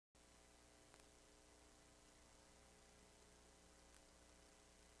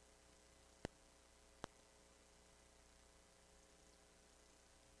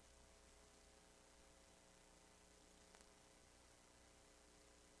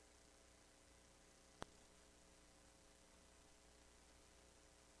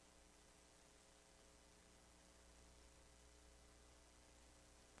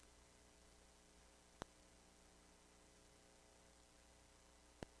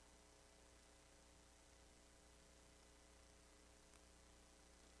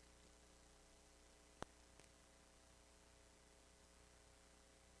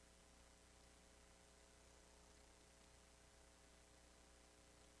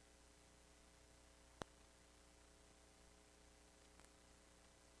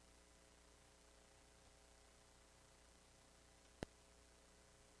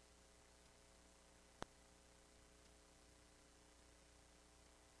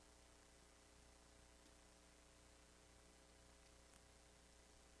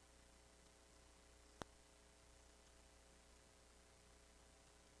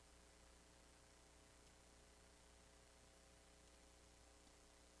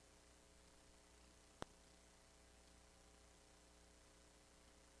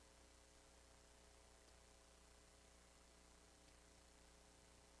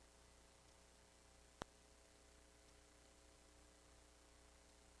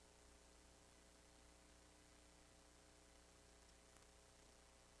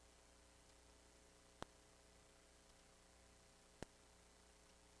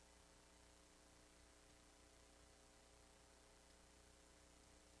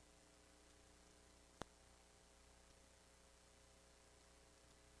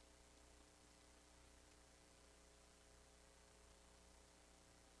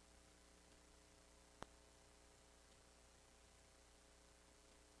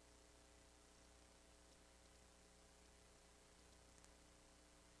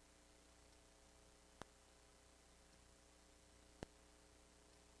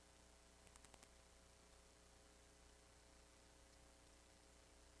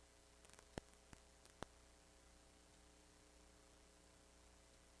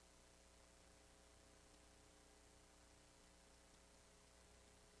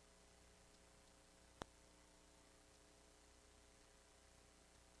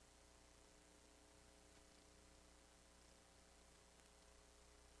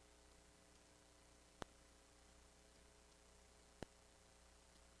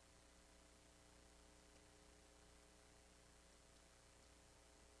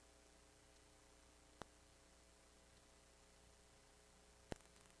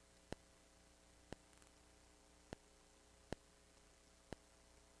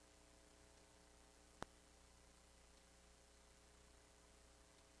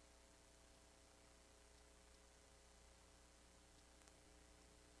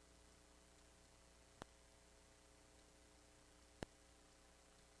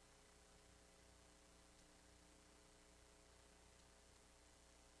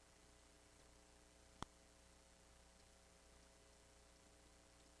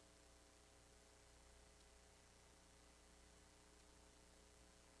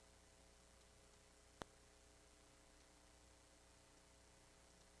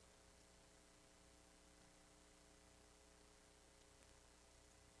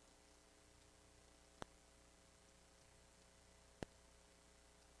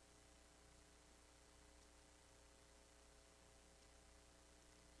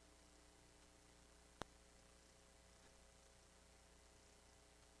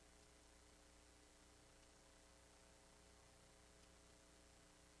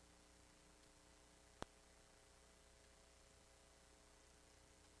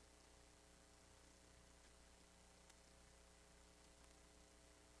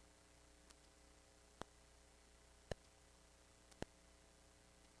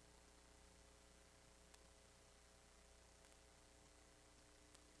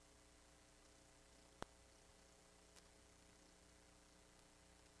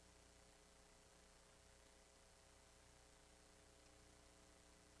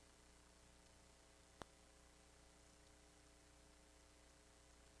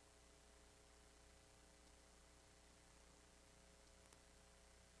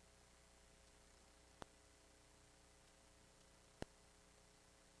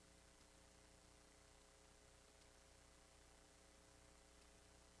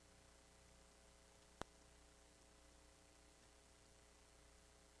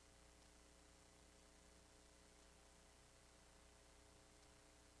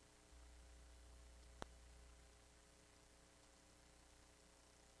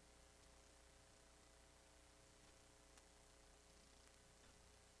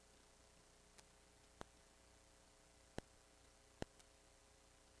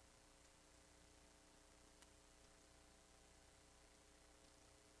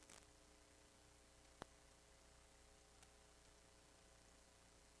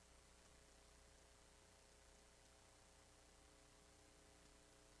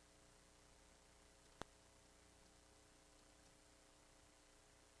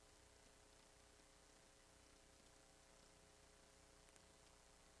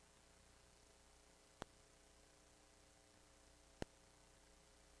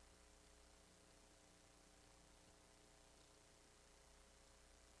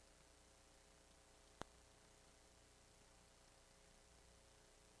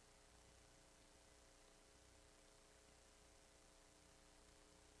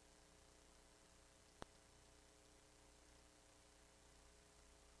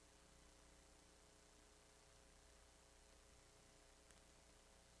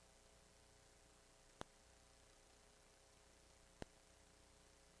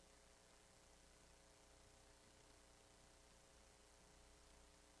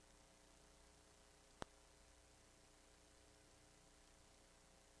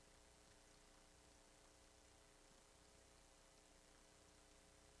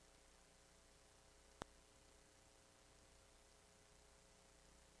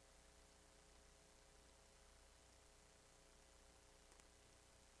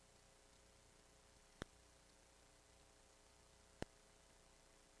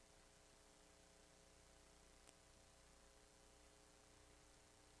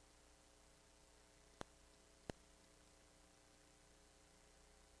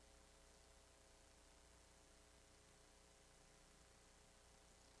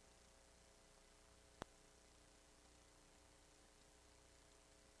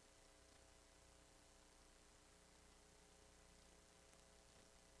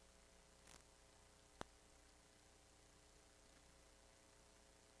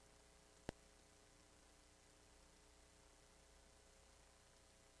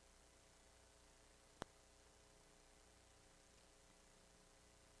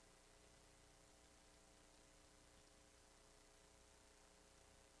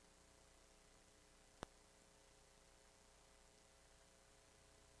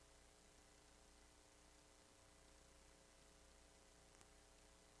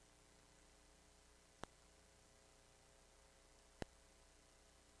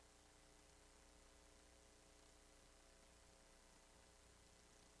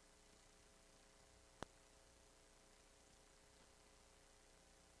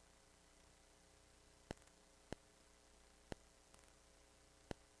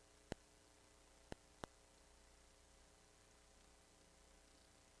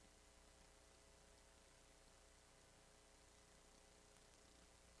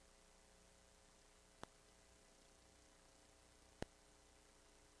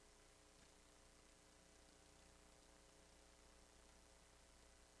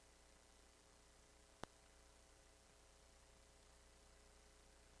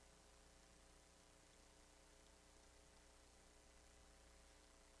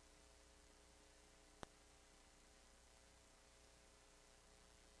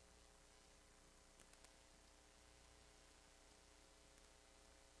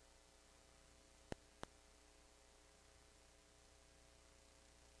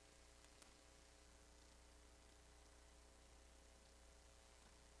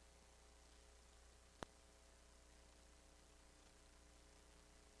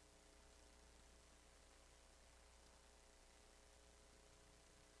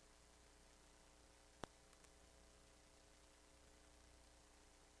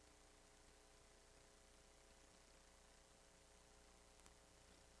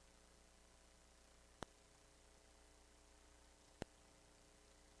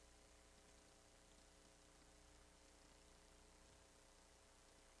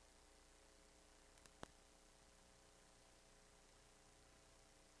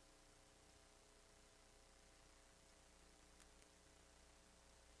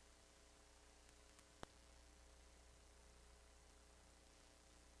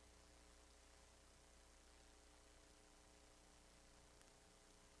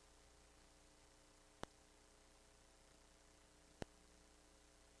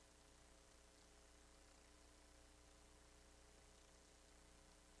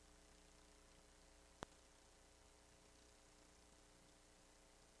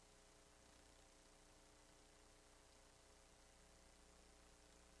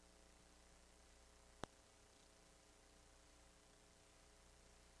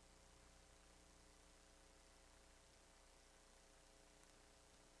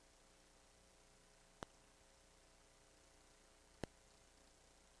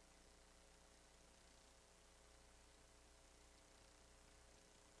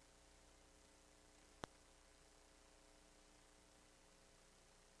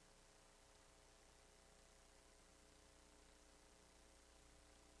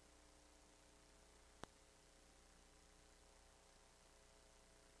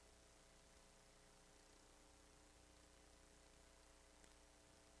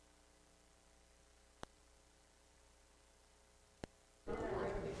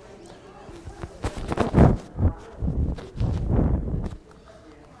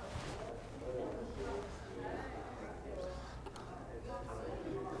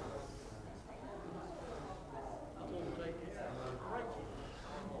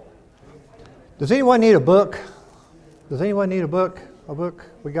Does anyone need a book? Does anyone need a book? A book?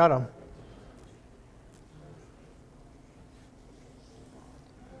 We got them.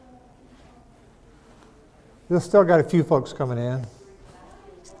 We've still got a few folks coming in.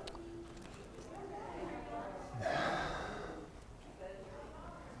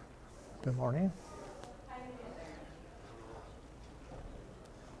 Good morning.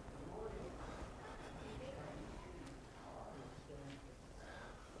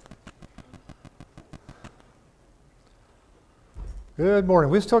 Good morning.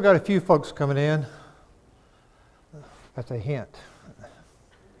 We've still got a few folks coming in. That's a hint.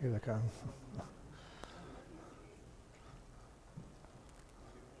 Here they come.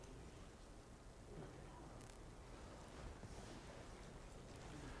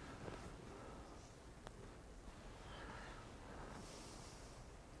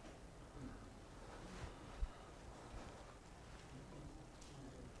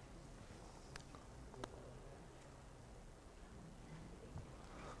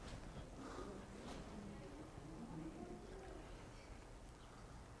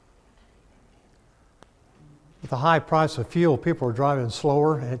 With the high price of fuel, people are driving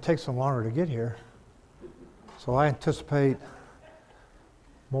slower, and it takes them longer to get here. So I anticipate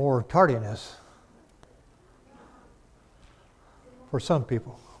more tardiness for some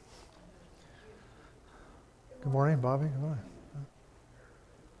people. Good morning, Bobby. Good morning.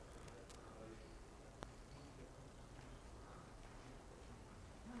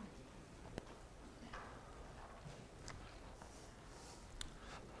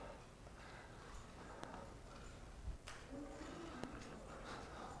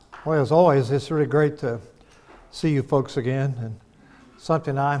 Well, as always, it's really great to see you folks again, and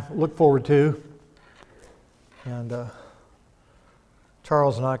something I look forward to. And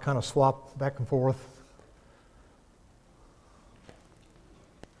Charles and I kind of swap back and forth.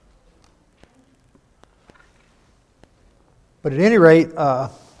 But at any rate,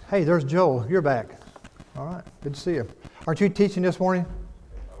 hey, there's Joel. You're back. All right, good to see you. Aren't you teaching this morning?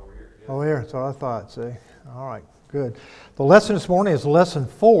 Over here. That's what I thought, see. All right. Good. The lesson this morning is lesson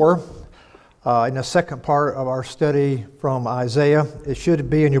 4 in the second part of our study from Isaiah. It should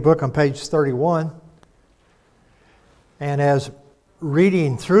be in your book on page 31. And as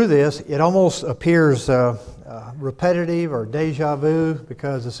reading through this, it almost appears repetitive or deja vu,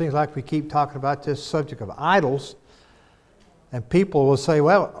 because it seems like we keep talking about this subject of idols. And people will say,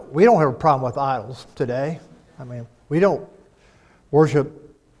 well, we don't have a problem with idols today. I mean, we don't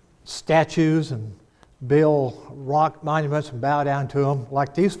worship statues and build rock monuments and bow down to them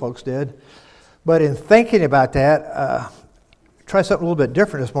like these folks did. But in thinking about that, try something a little bit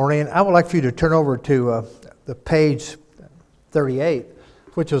different this morning. I would like for you to turn over to the page 38,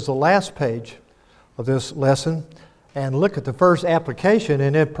 which is the last page of this lesson, and look at the first application.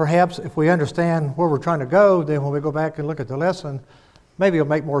 And then perhaps if we understand where we're trying to go, then when we go back and look at the lesson, maybe it'll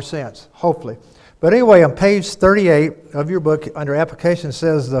make more sense, hopefully. But anyway, on page 38 of your book, under application, it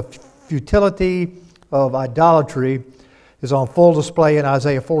says the futility of idolatry is on full display in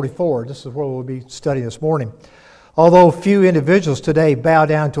Isaiah 44. This is where we'll be studying this morning. Although few individuals today bow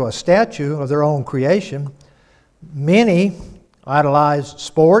down to a statue of their own creation, many idolize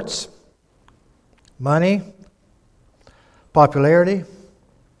sports, money, popularity,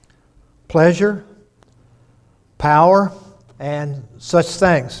 pleasure, power, and such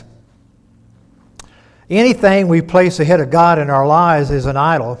things. Anything we place ahead of God in our lives is an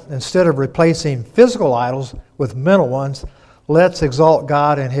idol. Instead of replacing physical idols with mental ones, let's exalt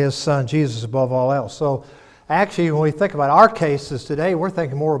God and His Son Jesus above all else. So actually, when we think about our cases today, we're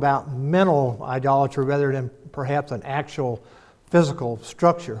thinking more about mental idolatry rather than perhaps an actual physical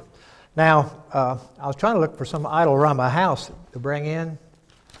structure. Now, I was trying to look for some idol around my house to bring in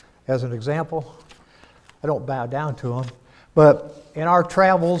as an example. I don't bow down to them. But in our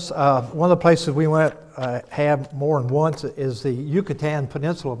travels, one of the places we went have more than once is the Yucatan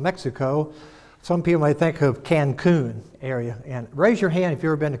Peninsula of Mexico. Some people may think of Cancun area. And raise your hand if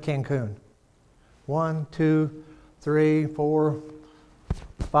you've ever been to Cancun. 1, 2, 3, 4,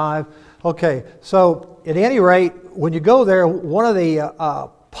 5. Okay, so at any rate, when you go there, one of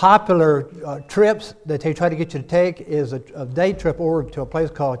the popular trips that they try to get you to take is a day trip over to a place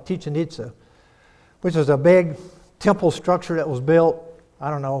called Chichen Itza, which is a big temple structure that was built,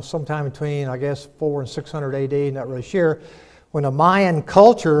 I don't know, sometime between, I guess, 400 and 600 AD, not really sure, when the Mayan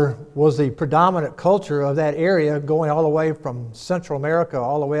culture was the predominant culture of that area, going all the way from Central America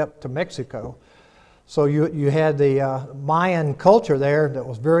all the way up to Mexico. So you had the Mayan culture there that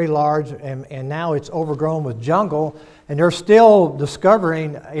was very large, and now it's overgrown with jungle, and they're still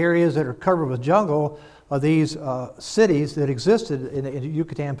discovering areas that are covered with jungle of these cities that existed in the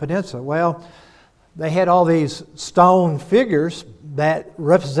Yucatan Peninsula. Well, they had all these stone figures that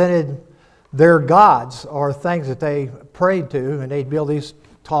represented their gods or things that they prayed to, and they'd build these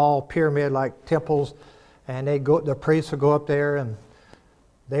tall pyramid-like temples, and the priests would go up there and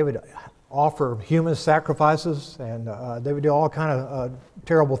they would offer human sacrifices, and they would do all kind of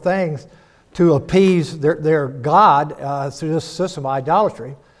terrible things to appease their God through this system of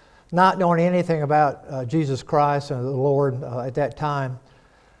idolatry, not knowing anything about Jesus Christ and the Lord at that time.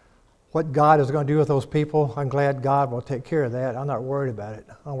 What God is going to do with those people, I'm glad God will take care of that. I'm not worried about it.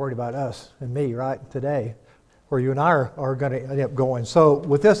 I'm worried about us and me right today, where you and I are going to end up going. So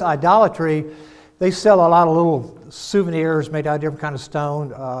with this idolatry, they sell a lot of little souvenirs made out of different kind of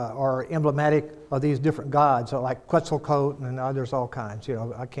stone or emblematic of these different gods, like Quetzalcoatl and others, all kinds. You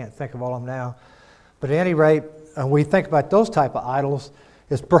know, I can't think of all of them now. But at any rate, when we think about those type of idols,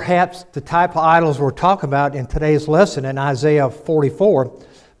 it's perhaps the type of idols we're talking about in today's lesson in Isaiah 44,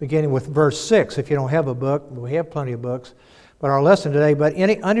 beginning with verse 6. If you don't have a book, we have plenty of books. But our lesson today,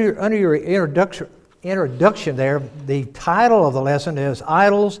 under your introduction there, the title of the lesson is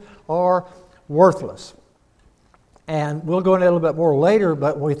Idols Are Worthless. And we'll go into a little bit more later,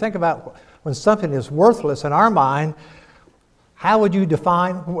 but when we think about when something is worthless in our mind, how would you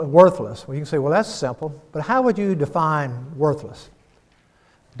define worthless? Well, you can say, well, that's simple, but how would you define worthless?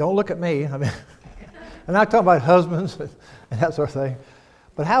 Don't look at me. I mean, I'm not talking about husbands and that sort of thing.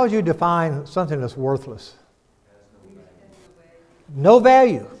 But how would you define something that's worthless? No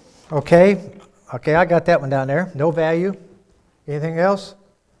value. Okay. Okay, I got that one down there. No value. Anything else?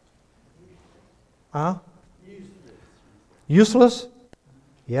 Huh? Useless.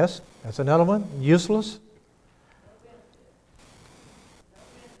 Yes, that's another one. Useless.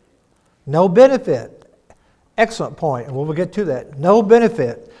 No benefit. Excellent point, and we'll get to that. No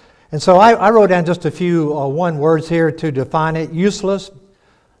benefit. And so I wrote down just a few one words here to define it. Useless.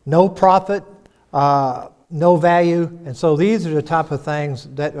 No profit, no value. And so these are the type of things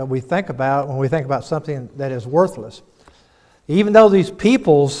that we think about when we think about something that is worthless. Even though these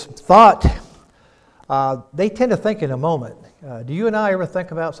peoples thought, they tend to think in a moment. Do you and I ever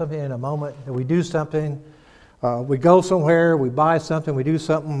think about something in a moment? That we do something, we go somewhere, we buy something, we do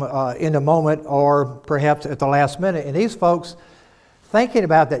something in a moment or perhaps at the last minute. And these folks, thinking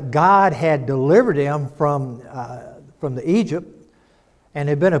about that God had delivered them from the Egypt, and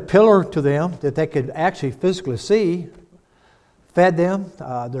had been a pillar to them that they could actually physically see, fed them.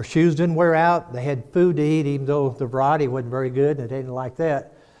 Their shoes didn't wear out. They had food to eat, even though the variety wasn't very good, and they didn't like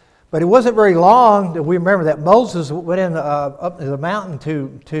that. But it wasn't very long that we remember that Moses went in up to the mountain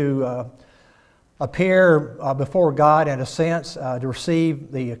to appear before God, in a sense, to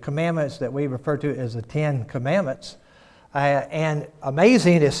receive the commandments that we refer to as the 10 Commandments. And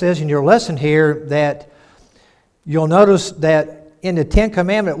amazing, it says in your lesson here that you'll notice that in the 10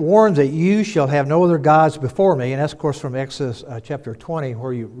 Commandments, it warns that you shall have no other gods before me. And that's, of course, from Exodus chapter 20,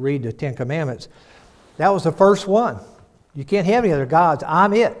 where you read the 10 Commandments. That was the first one. You can't have any other gods.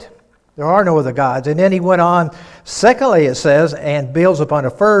 I'm it. There are no other gods. And then he went on. Secondly, it says, and builds upon the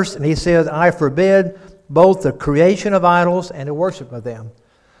first, and he says, I forbid both the creation of idols and the worship of them.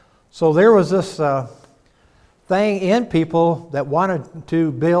 So there was this thing in people that wanted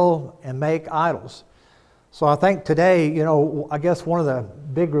to build and make idols. So I think today, you know, I guess one of the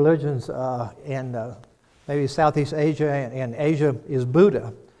big religions in maybe Southeast Asia and Asia is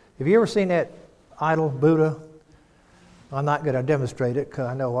Buddha. Have you ever seen that idol, Buddha? I'm not going to demonstrate it because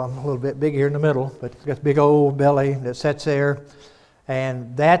I know I'm a little bit big here in the middle, but it's got a big old belly that sits there.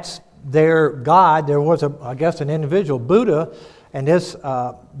 And that's their God. There was, I guess, an individual, Buddha, and this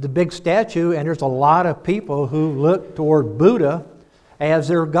the big statue, and there's a lot of people who look toward Buddha as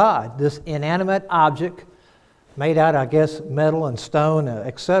their God, this inanimate object made out, I guess, metal and stone,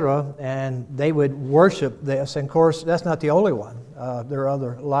 etc., and they would worship this. And of course, that's not the only one. There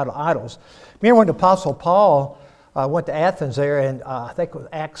are a lot of idols. Remember when the Apostle Paul went to Athens there, and I think it was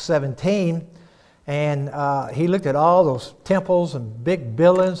Acts 17, and he looked at all those temples and big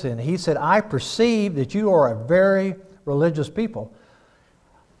buildings, and he said, I perceive that you are a very religious people.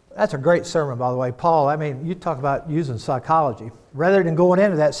 That's a great sermon, by the way. Paul, I mean, you talk about using psychology. Rather than going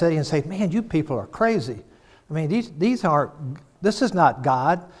into that city and say, man, you people are crazy. I mean, this is not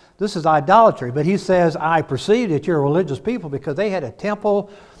God. This is idolatry. But he says, I perceive that you're a religious people, because they had a temple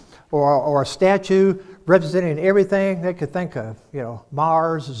or a statue representing everything they could think of. You know,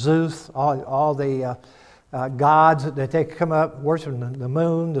 Mars, Zeus, all the gods that they could come up worshiping the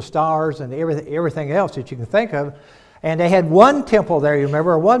moon, the stars, and everything else that you can think of. And they had one temple there, you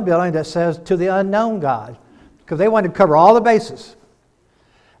remember, one building that says, to the unknown God, because they wanted to cover all the bases.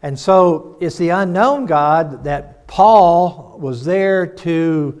 And so it's the unknown God that Paul was there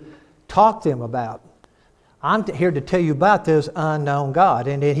to talk to them about. I'm here to tell you about this unknown God.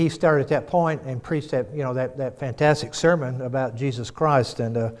 And then he started at that point and preached that, that fantastic sermon about Jesus Christ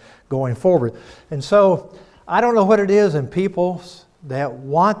and going forward. And so I don't know what it is in people that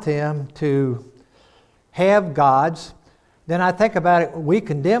want them to have gods. Then I think about it, we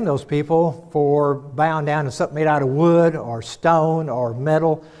condemn those people for bowing down to something made out of wood or stone or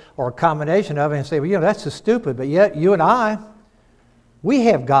metal or a combination of it and say, well, that's just stupid. But yet you and I, we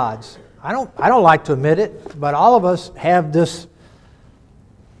have gods. I don't like to admit it, but all of us have this,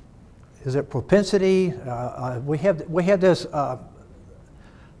 is it propensity? We have this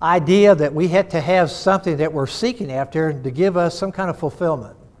idea that we have to have something that we're seeking after to give us some kind of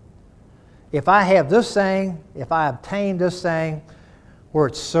fulfillment. If I have this thing, if I obtain this thing, where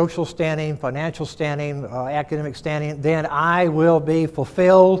it's social standing, financial standing, academic standing, then I will be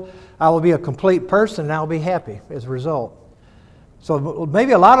fulfilled, I will be a complete person, and I'll be happy as a result. So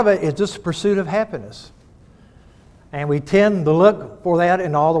maybe a lot of it is just the pursuit of happiness. And we tend to look for that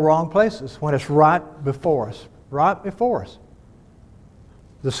in all the wrong places when it's right before us. Right before us.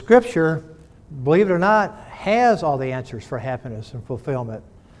 The Scripture, believe it or not, has all the answers for happiness and fulfillment.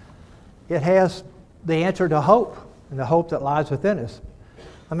 It has the answer to hope and the hope that lies within us.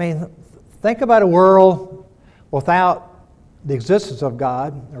 I mean, think about a world without the existence of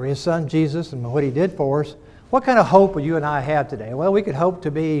God or His Son Jesus and what He did for us. What kind of hope would you and I have today? Well, we could hope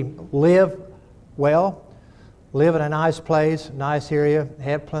to live well, live in a nice place, nice area,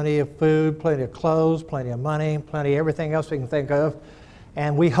 have plenty of food, plenty of clothes, plenty of money, plenty of everything else we can think of.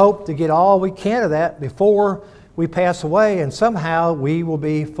 And we hope to get all we can of that before we pass away, and somehow we will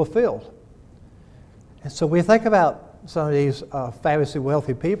be fulfilled. And so we think about some of these fabulously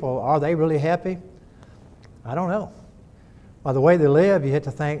wealthy people. Are they really happy? I don't know. By the way they live, you have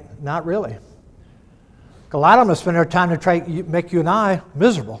to think, not really. A lot of them spend their time to make you and I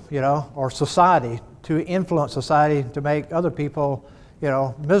miserable, or society, to influence society to make other people,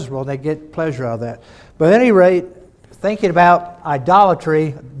 miserable, and they get pleasure out of that. But at any rate, thinking about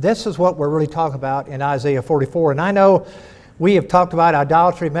idolatry, this is what we're really talking about in Isaiah 44. And I know we have talked about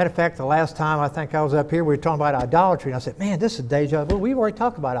idolatry. Matter of fact, the last time I think I was up here, we were talking about idolatry. And I said, man, this is deja vu. We've already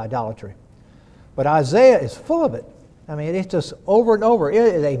talked about idolatry. But Isaiah is full of it. I mean, it's just over and over. It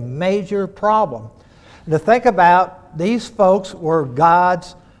is a major problem. And to think about, these folks were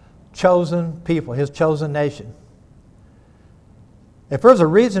God's chosen people, His chosen nation. If there's a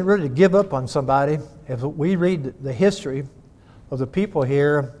reason really to give up on somebody, if we read the history of the people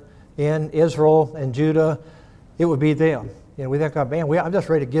here in Israel and Judah, it would be them. We think, oh, man, I'm just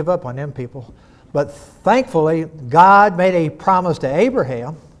ready to give up on them people. But thankfully, God made a promise to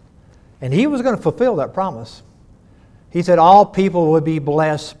Abraham, and He was going to fulfill that promise. He said, all people would be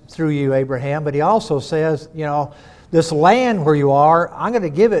blessed through you, Abraham. But He also says, this land where you are, I'm going to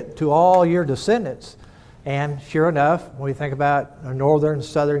give it to all your descendants. And sure enough, when we think about the northern,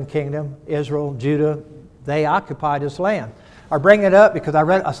 southern kingdom, Israel, Judah, they occupied this land. I bring it up because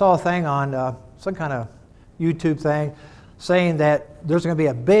I saw a thing on some kind of YouTube thing saying that there's going to be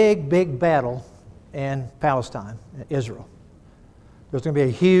a big, big battle in Palestine, Israel. There's going to be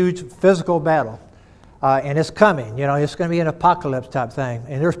a huge physical battle. And it's coming. It's going to be an apocalypse type thing.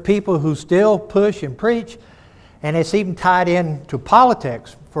 And there's people who still push and preach, and it's even tied into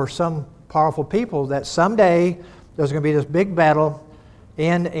politics for some powerful people that someday there's going to be this big battle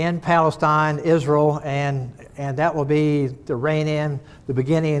in Palestine, Israel, and that will be the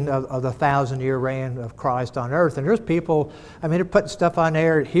beginning of the 1,000-year reign of Christ on earth. And there's people, they're putting stuff on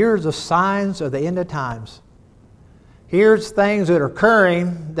there. Here's the signs of the end of times. Here's things that are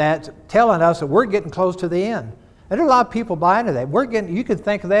occurring that's telling us that we're getting close to the end. And there are a lot of people buying into that. You can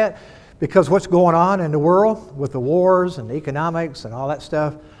think of that because what's going on in the world with the wars and the economics and all that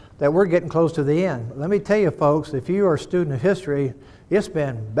stuff, that we're getting close to the end. Let me tell you, folks, if you are a student of history, it's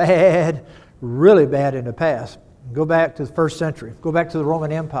been bad, really bad in the past. Go back to the first century. Go back to the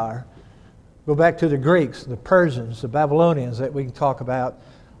Roman Empire. Go back to the Greeks, the Persians, the Babylonians that we can talk about.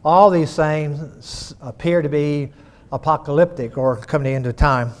 All these things appear to be apocalyptic or coming to the end of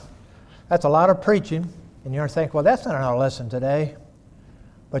time. That's a lot of preaching, and you're thinking, well, that's not our lesson today.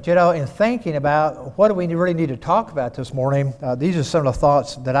 But in thinking about what do we really need to talk about this morning, these are some of the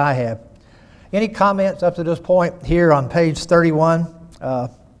thoughts that I have. Any comments up to this point here on page 31,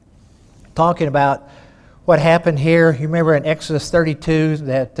 talking about what happened here? You remember in Exodus 32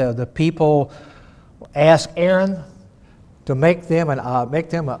 that the people asked Aaron to make them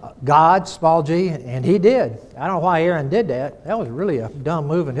a god, small g, and he did. I don't know why Aaron did that. That was really a dumb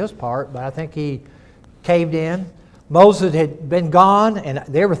move on his part, but I think he caved in. Moses had been gone, and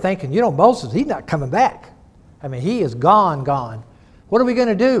they were thinking, Moses, he's not coming back. He is gone. What are we going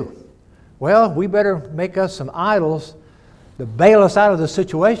to do? well, we better make us some idols to bail us out of the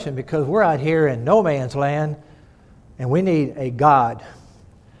situation because we're out here in no man's land and we need a God.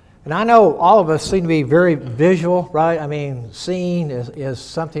 And I know all of us seem to be very visual, right? I mean, seeing is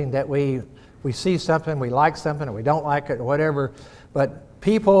something that we see something, we like something, or we don't like it, or whatever. But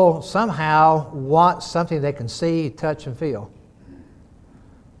people somehow want something they can see, touch, and feel.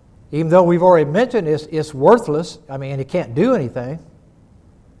 Even though we've already mentioned it's worthless. I mean, it can't do anything.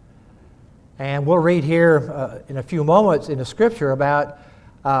 And we'll read here in a few moments in the Scripture about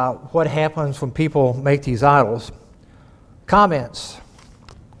what happens when people make these idols. Comments?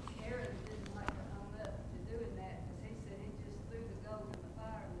 Aaron didn't like to own up to doing that because he said he just threw the gold in the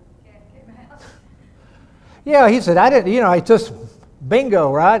fire and the cat came out. Yeah, he said, I didn't, it's just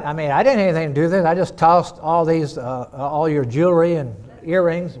bingo, right? I mean, I didn't have anything to do with it. I just tossed all these, all your jewelry and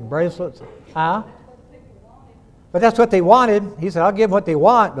earrings and bracelets. Huh? But that's what they wanted. He said, I'll give them what they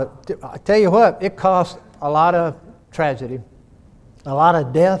want, but I tell you what, it cost a lot of tragedy, a lot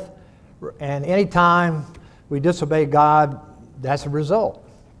of death, and any time we disobey God, that's a result.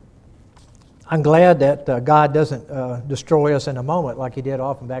 I'm glad that God doesn't destroy us in a moment like He did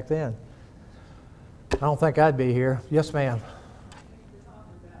often back then. I don't think I'd be here. Yes, ma'am.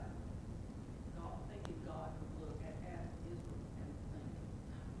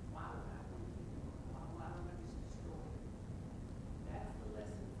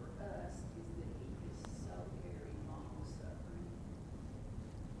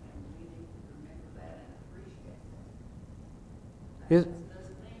 Doesn't mean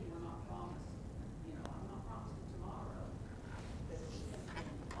we're not promised, I'm not promised tomorrow, but He has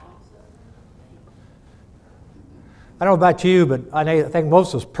promised us. I don't know about you, but I think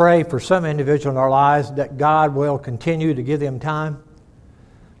most of us pray for some individual in our lives that God will continue to give them time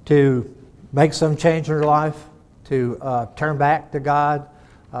to make some change in their life, to turn back to God,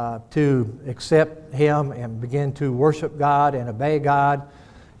 to accept Him and begin to worship God and obey God,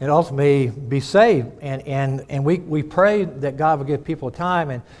 and ultimately be saved. And we pray that God will give people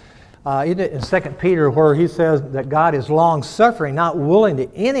time. And in 2 Peter, where he says that God is long-suffering, not willing that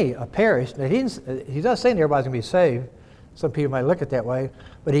any perish. Now, He's not saying everybody's going to be saved. Some people might look at it that way.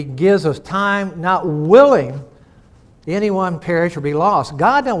 But He gives us time, not willing anyone perish or be lost.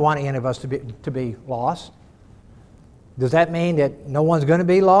 God doesn't want any of us to be lost. Does that mean that no one's going to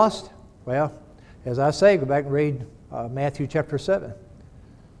be lost? Well, as I say, go back and read Matthew chapter 7.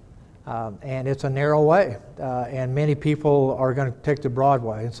 And it's a narrow way, and many people are going to take the broad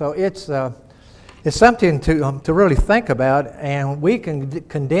way. And so it's something to really think about, and we can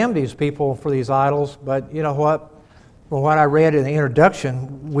condemn these people for these idols, but you know what? From what I read in the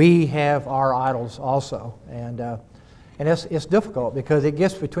introduction, we have our idols also, and it's difficult because it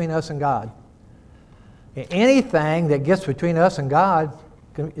gets between us and God. Anything that gets between us and God,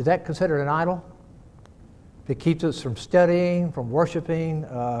 is that considered an idol? If it keeps us from studying, from worshiping,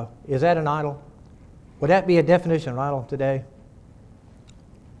 is that an idol? Would that be a definition of an idol today?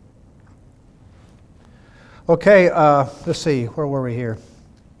 Okay, let's see, where were we here?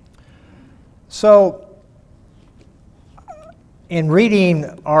 So, in reading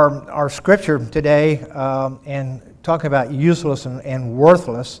our scripture today and talking about useless and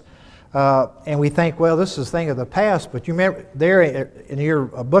worthless, and we think, well, this is a thing of the past, but you remember there in your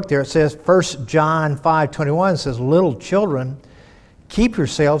book there it says 1 John 5:21 says, little children, keep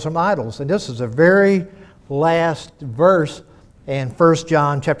yourselves from idols. And this is the very last verse in 1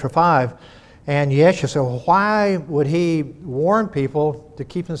 John chapter 5. And you ask yourself, why would he warn people to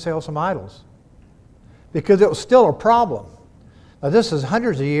keep themselves from idols? Because it was still a problem. Now this is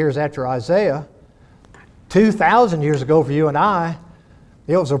hundreds of years after Isaiah, 2,000 years ago for you and I.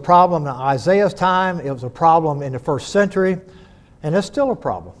 It was a problem in Isaiah's time. It was a problem in the first century. And it's still a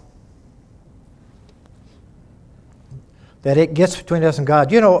problem. That it gets between us and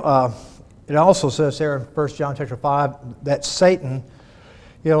God. It also says there in 1 John chapter 5 that Satan,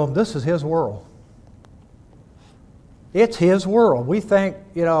 this is his world. It's his world. We think,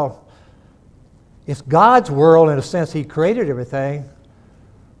 it's God's world in a sense. He created everything.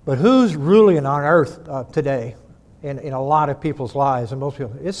 But who's ruling on earth today? In a lot of people's lives, and most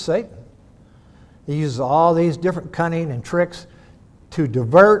people, it's Satan. He uses all these different cunning and tricks to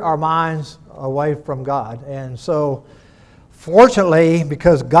divert our minds away from God. And so, fortunately,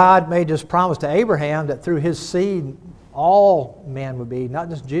 because God made this promise to Abraham that through his seed, all men would be, not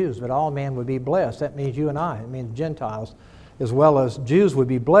just Jews, but all men would be blessed. That means you and I. It means Gentiles as well as Jews would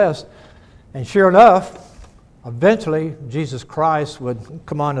be blessed. And sure enough, eventually, Jesus Christ would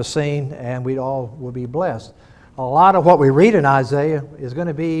come on the scene and we all would be blessed. A lot of what we read in Isaiah is going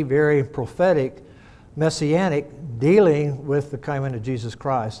to be very prophetic, messianic, dealing with the coming of Jesus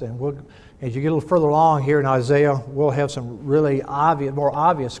Christ. And As you get a little further along here in Isaiah, we'll have some really obvious, more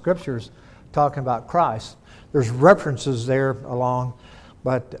obvious scriptures talking about Christ. There's references there along,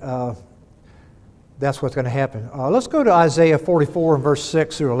 but that's what's going to happen. Let's go to Isaiah 44 and verse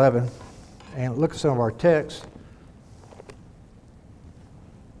 6 through 11 and look at some of our texts.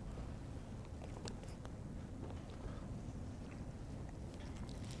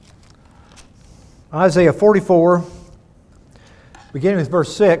 Isaiah 44, beginning with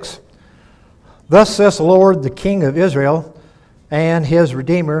verse 6. Thus says the Lord, the King of Israel, and his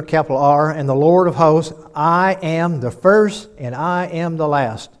Redeemer, capital R, and the Lord of hosts, I am the first and I am the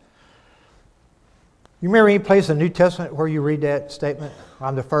last. You remember any place in the New Testament where you read that statement?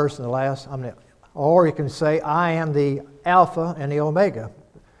 I'm the first and the last. Or you can say, I am the Alpha and the Omega.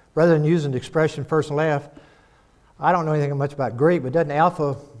 Rather than using the expression first and last, I don't know anything much about Greek, but doesn't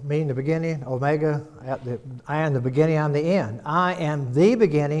Alpha mean the beginning? Omega, I am the beginning, I'm the end. I am the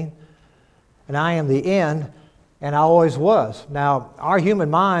beginning and I am the end, and I always was. Now, our human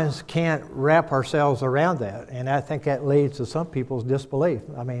minds can't wrap ourselves around that, and I think that leads to some people's disbelief.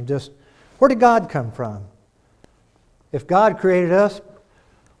 I mean, just where did God come from? If God created us,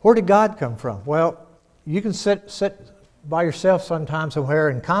 where did God come from? Well, you can sit by yourself sometime somewhere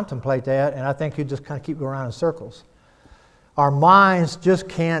and contemplate that, and I think you just kind of keep going around in circles. Our minds just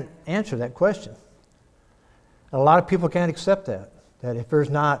can't answer that question. And a lot of people can't accept that if there's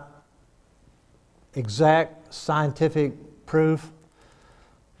not exact scientific proof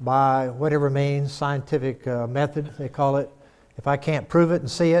by whatever means, scientific method they call it. If I can't prove it and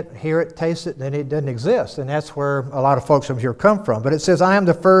see it, hear it, taste it, then it doesn't exist. And that's where a lot of folks from here come from. But it says, I am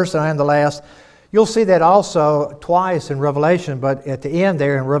the first and I am the last. You'll see that also twice in Revelation, but at the end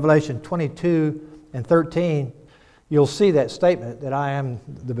there in Revelation 22 and 13, you'll see that statement that I am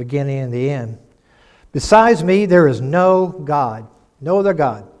the beginning and the end. Besides me, there is no God, no other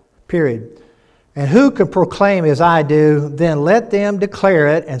God, period. And who can proclaim as I do, then let them declare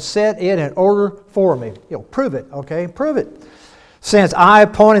it and set it in order for me. Prove it, okay? Prove it. Since I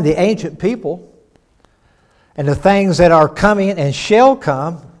appointed the ancient people and the things that are coming and shall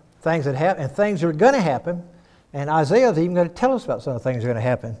come, things that happen and things that are going to happen, and Isaiah is even going to tell us about some of the things that are going to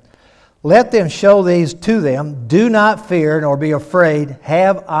happen. Let them show these to them. Do not fear nor be afraid.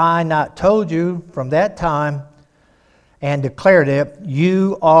 Have I not told you from that time and declared it?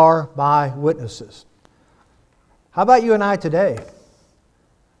 You are my witnesses. How about you and I today?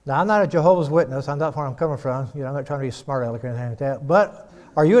 Now, I'm not a Jehovah's Witness. I'm not where I'm coming from. I'm not trying to be smart aleck or anything like that. But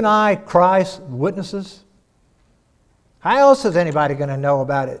are you and I Christ's witnesses? How else is anybody going to know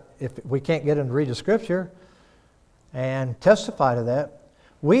about it if we can't get them to read the Scripture and testify to that?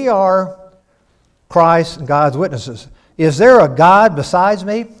 We are Christ and God's witnesses. Is there a God besides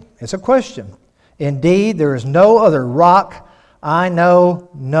me? It's a question. Indeed, there is no other rock. I know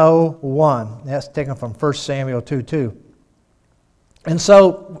no one. That's taken from 1 Samuel 2:2. And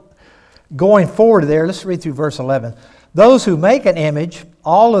so, going forward there, let's read through verse 11. Those who make an image,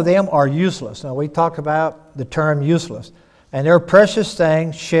 all of them are useless. Now, we talked about the term useless. And their precious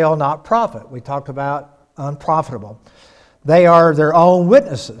things shall not profit. We talked about unprofitable. They are their own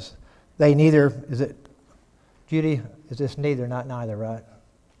witnesses. They neither, is it, Judy, is this neither, not neither, right?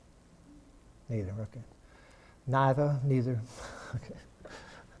 Neither, okay. Neither, neither. Okay.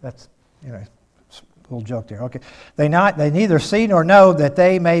 That's, anyway, a little joke there. Okay. They neither see nor know that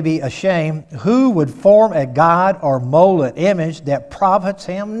they may be ashamed. Who would form a god or mold an image that profits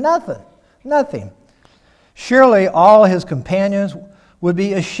him nothing? Nothing. Surely all his companions would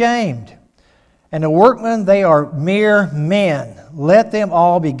be ashamed. And the workmen, they are mere men. Let them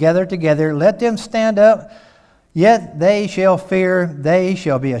all be gathered together. Let them stand up. Yet they shall fear. They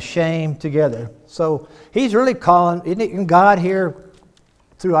shall be ashamed together. So he's really calling, isn't God here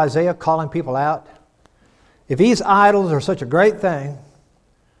through Isaiah calling people out? If these idols are such a great thing,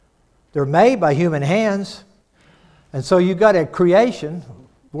 they're made by human hands. And so you've got a creation,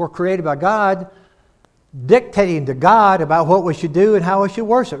 were created by God, dictating to God about what we should do and how we should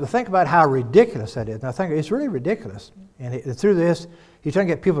worship. Think about how ridiculous that is. Now, I think it's really ridiculous. And through this, he's trying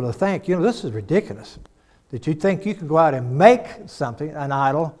to get people to think, this is ridiculous. That you think you can go out and make something, an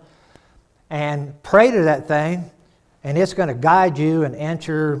idol, and pray to that thing, and it's going to guide you and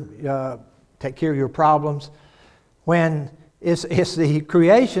answer, take care of your problems, when it's the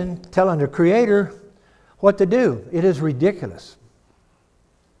creation telling the Creator what to do. It is ridiculous.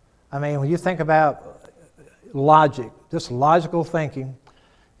 I mean, when you think about logic, just logical thinking,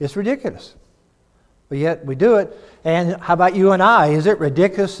 it's ridiculous. But yet we do it. And how about you and I? Is it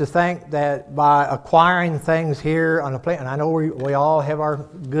ridiculous to think that by acquiring things here on the planet, and I know we all have our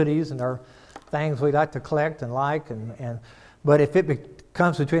goodies and our things we like to collect and like, but if it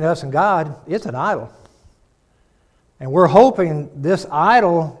comes between us and God, it's an idol. And we're hoping this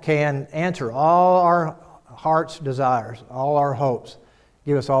idol can answer all our heart's desires, all our hopes,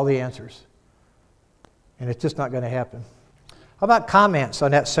 give us all the answers. And it's just not going to happen. How about comments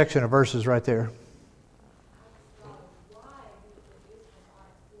on that section of verses right there?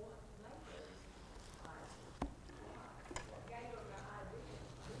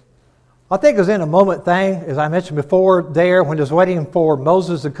 I think it was in a moment thing, as I mentioned before, there when they was waiting for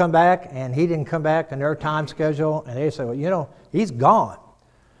Moses to come back, and he didn't come back in their time schedule, and they said, well, you know, he's gone.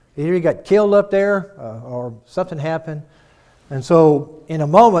 Either he got killed up there, or something happened. And so in a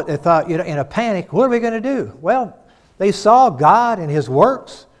moment they thought, you know, in a panic, what are we going to do? Well, they saw God and His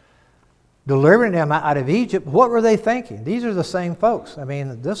works delivering them out of Egypt. What were they thinking? These are the same folks. I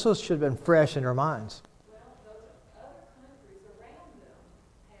mean, this should have been fresh in their minds.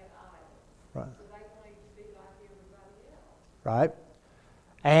 Right?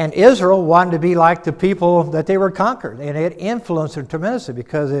 And Israel wanted to be like the people that they were conquered. And it influenced them tremendously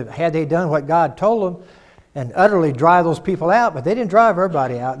because had they done what God told them and utterly drive those people out, but they didn't drive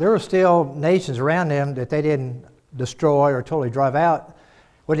everybody out. There were still nations around them that they didn't destroy or totally drive out.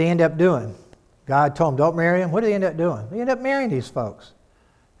 What did they end up doing? God told them, don't marry them. What did they end up doing? They ended up marrying these folks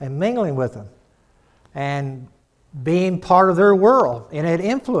and mingling with them and being part of their world. And it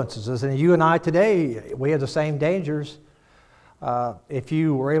influences us. And you and I today, we have the same dangers. If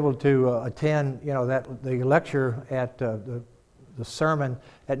you were able to attend, you know, the lecture at the sermon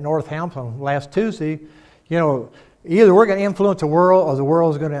at Northampton last Tuesday, you know, either we're going to influence the world or the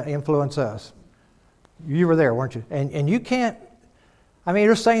world is going to influence us. You were there, weren't you? And you can't, I mean,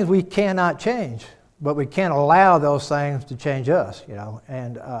 there's things we cannot change, but we can't allow those things to change us, you know,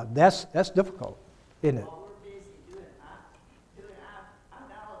 and that's difficult, isn't it?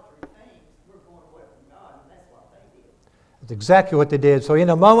 That's exactly what they did. So in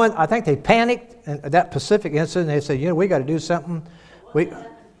a moment, I think they panicked in that Pacific incident. They said, you know, we got to do something.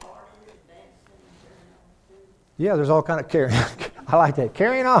 Yeah, there's all kind of carrying. I like that.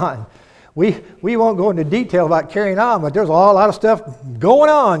 Carrying on. We won't go into detail about carrying on, but there's a lot of stuff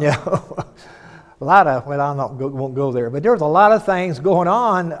going on, you know. A lot of, well, won't go there, but there's a lot of things going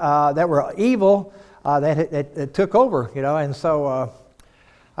on that were evil that took over, you know. And so,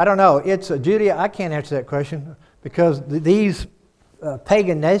 I don't know. It's Judy, I can't answer that question. Because these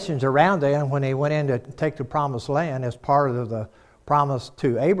pagan nations around them, when they went in to take the promised land as part of the promise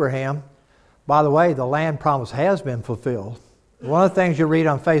to Abraham, by the way, the land promise has been fulfilled. One of the things you read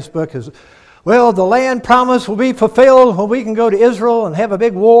on Facebook is, well, the land promise will be fulfilled when we can go to Israel and have a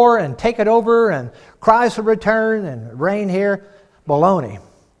big war and take it over and Christ will return and reign here. Baloney.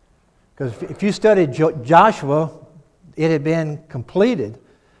 Because if you studied Joshua, it had been completed.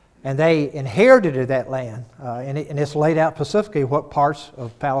 And they inherited that land, and it's laid out specifically what parts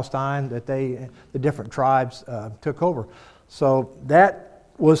of Palestine that the different tribes took over. So that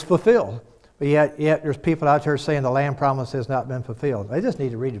was fulfilled. But yet there's people out there saying the land promise has not been fulfilled. They just need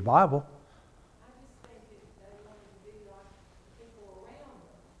to read the Bible. I just think that they want to be like people around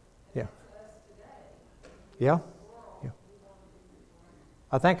them. And that's us today. Yeah. Yeah.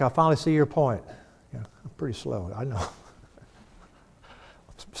 I think I finally see your point. Yeah, I'm pretty slow, I know.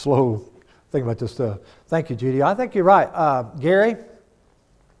 Slow thinking about this stuff. Thank you, Judy. I think you're right. Gary,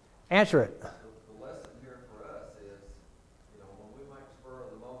 answer it. The lesson here for us is, you know, when we make spur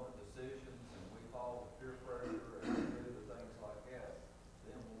of the moment decisions and we fall to peer pressure and we do the things like that,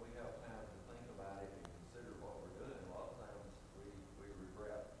 then when we have time to think about it and consider what we're doing, a lot of times we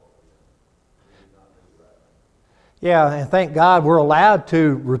regret what we do. We did not do the right thing. Yeah, and thank God we're allowed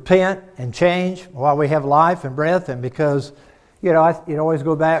to repent and change while we have life and breath, and because you know, you always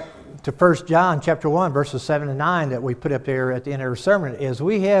go back to 1 John chapter 1, verses 7 and 9 that we put up there at the end of our sermon, is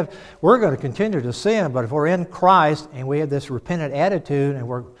we're going to continue to sin, but if we're in Christ and we have this repentant attitude and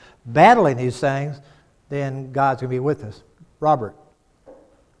we're battling these things, then God's going to be with us. Robert. I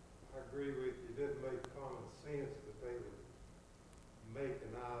agree with you. It didn't make common sense that they would make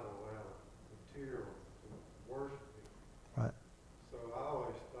an idol out of material to worship it. Right. So I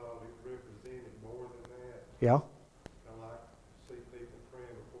always thought it represented more than that. Yeah.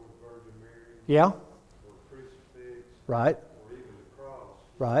 Yeah. Or crucifix. Right. Or even the cross.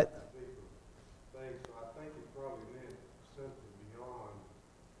 Right. So I think it probably meant something beyond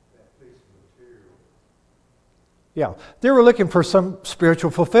that piece of material. Yeah. They were looking for some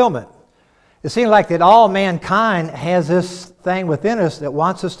spiritual fulfillment. It seemed like that all mankind has this thing within us that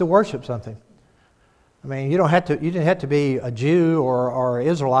wants us to worship something. I mean, you didn't have to be a Jew or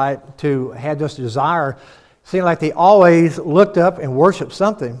Israelite to have this desire. It seemed like they always looked up and worshiped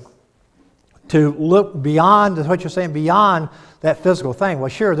something to look beyond, is what you're saying, beyond that physical thing. Well,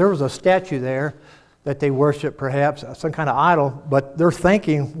 sure, there was a statue there that they worshiped, perhaps, some kind of idol, but their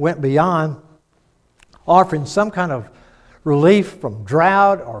thinking went beyond offering some kind of relief from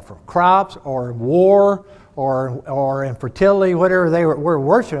drought or from crops or war or infertility, whatever they were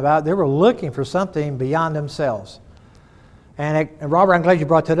worshiping about. They were looking for something beyond themselves. And Robert, I'm glad you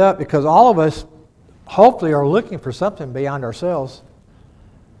brought that up, because all of us hopefully are looking for something beyond ourselves.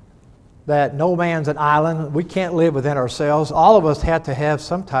 That no man's an island. We can't live within ourselves. All of us have to have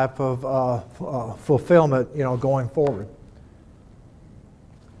some type of fulfillment, going forward.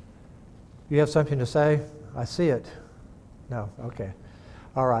 You have something to say? I see it. No? Okay.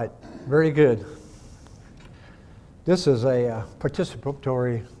 All right. Very good. This is a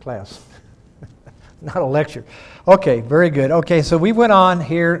participatory class, not a lecture. Okay, very good. Okay, so we went on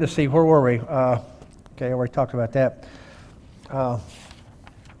here. Let's see, where were we? Okay, I already talked about that.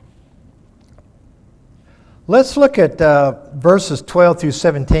 Let's look at verses 12 through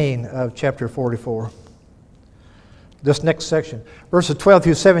 17 of chapter 44. This next section. Verses 12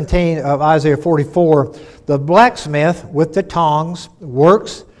 through 17 of Isaiah 44. The blacksmith with the tongs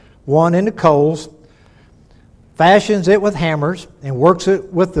works one in the coals, fashions it with hammers, and works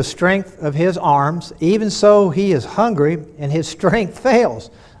it with the strength of his arms. Even so he is hungry, and his strength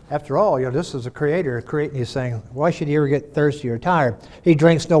fails. After all, this is the Creator creating these things. Why should he ever get thirsty or tired? He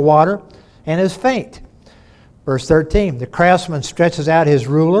drinks no water and is faint. Verse 13, the craftsman stretches out his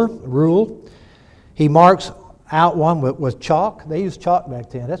rule. He marks out one with chalk. They used chalk back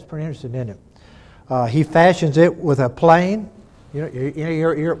then. That's pretty interesting, isn't it? He fashions it with a plane.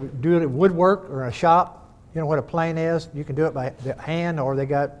 You're doing woodwork or a shop. You know what a plane is? You can do it by hand, or they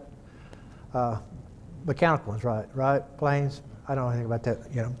got mechanical ones, right? Planes. I don't know anything about that,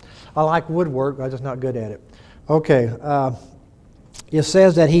 I like woodwork, but I'm just not good at it. Okay. It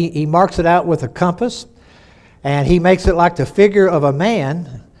says that he marks it out with a compass, and he makes it like the figure of a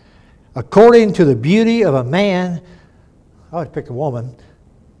man, according to the beauty of a man. I would pick a woman,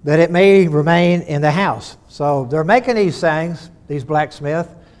 that it may remain in the house. So they're making these things, these blacksmiths,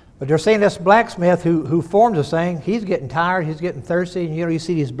 but they're saying this blacksmith who forms this thing, he's getting tired, he's getting thirsty. And you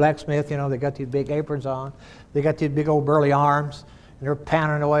see these blacksmiths, they got these big aprons on, they got these big old burly arms, and they're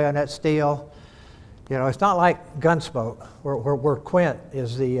pounding away on that steel. It's not like Gunsmoke, where Quint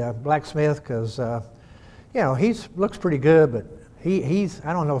is the blacksmith, because he looks pretty good, but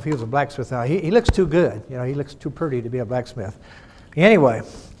I don't know if he was a blacksmith now. He looks too good. He looks too pretty to be a blacksmith. Anyway,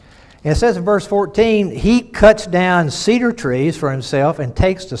 and it says in verse 14, he cuts down cedar trees for himself and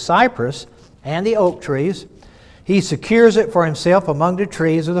takes the cypress and the oak trees. He secures it for himself among the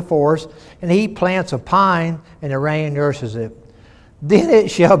trees of the forest, and he plants a pine, and the rain nourishes it. Then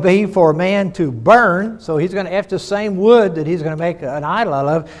it shall be for a man to burn. So he's going to, after the same wood that he's going to make an idol out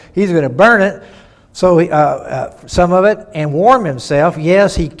of, he's going to burn it. So some of it, and warm himself.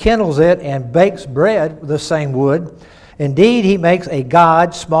 Yes, he kindles it and bakes bread with the same wood. Indeed, he makes a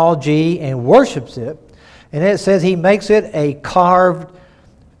god, small g, and worships it. And it says he makes it a carved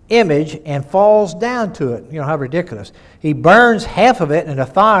image and falls down to it. How ridiculous. He burns half of it in a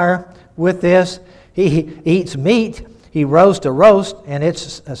fire. With this, he eats meat. He roasts a roast, and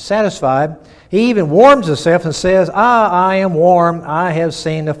it's satisfied. He even warms himself and says, I am warm, I have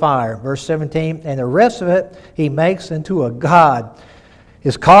seen the fire. Verse 17, and the rest of it he makes into a god.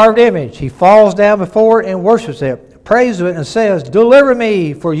 His carved image, he falls down before it and worships it, praises it, and says, deliver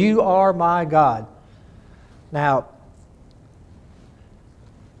me, for you are my God. Now,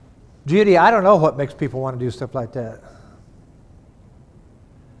 Judy, I don't know what makes people want to do stuff like that.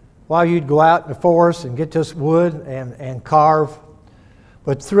 Why you'd go out in the forest and get this wood and carve.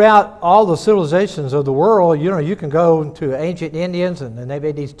 But throughout all the civilizations of the world, you can go to ancient Indians, and they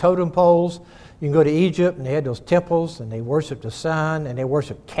made these totem poles. You can go to Egypt, and they had those temples, and they worshiped the sun, and they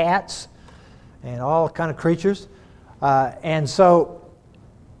worshiped cats and all kind of creatures. And so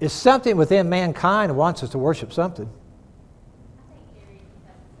it's something within mankind that wants us to worship something. I think, Gary,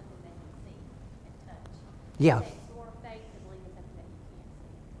 because it's something they can see and touch. Yeah. Your faith to believe in something that you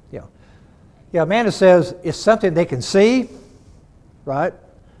can't see. Yeah. Yeah, Amanda says it's something they can see, right?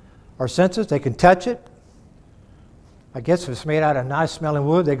 Our senses, they can touch it. I guess if it's made out of nice smelling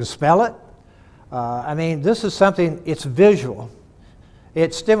wood, they can smell it. This is something, it's visual.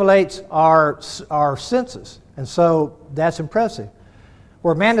 It stimulates our senses. And so that's impressive.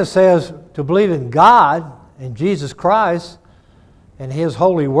 Where Amanda says to believe in God and Jesus Christ and His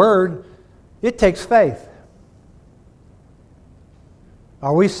holy word, it takes faith.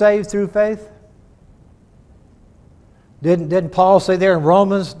 Are we saved through faith? Didn't Paul say there in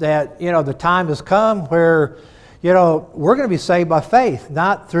Romans that, the time has come where, we're going to be saved by faith,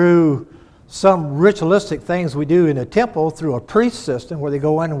 not through some ritualistic things we do in the temple through a priest system where they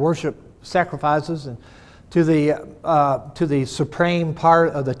go in and worship sacrifices and to the supreme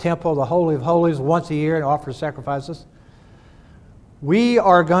part of the temple, the Holy of Holies, once a year and offer sacrifices. We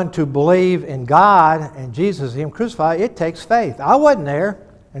are going to believe in God and Jesus, Him crucified. It takes faith. I wasn't there,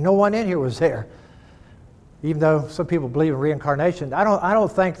 and no one in here was there. Even though some people believe in reincarnation, I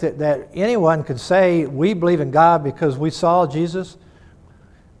don't think that anyone could say we believe in God because we saw Jesus.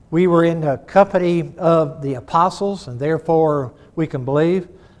 We were in the company of the apostles, and therefore we can believe.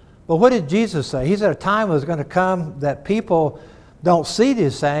 But what did Jesus say? He said a time was going to come that people don't see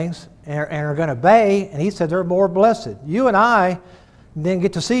these things and are going to obey, and He said they're more blessed. You and I didn't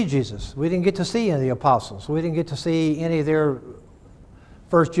get to see Jesus. We didn't get to see any of the apostles. We didn't get to see any of their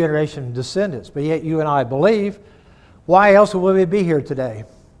first generation descendants. But yet you and I believe. Why else would we be here today?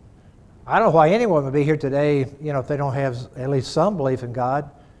 I don't know why anyone would be here today, if they don't have at least some belief in God.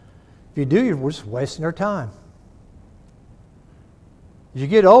 If you do, you're just wasting their time. As you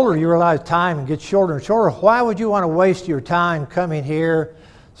get older, you realize time gets shorter and shorter. Why would you want to waste your time coming here,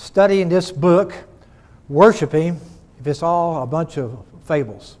 studying this book, worshiping, if it's all a bunch of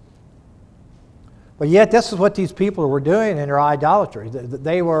fables? But yet this is what these people were doing in their idolatry.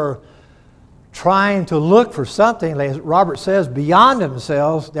 They were trying to look for something, as Robert says, beyond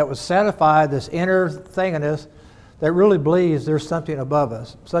themselves that would satisfy this inner thing in us that really believes there's something above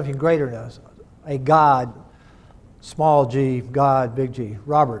us, something greater than us, a God, small g, God, big G.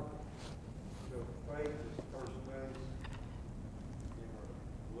 Robert. So faith is the first base,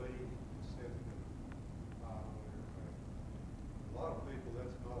 belief, accepting, a lot of people,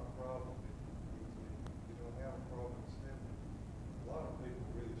 that's not a problem. You don't have a problem accepting. A lot of people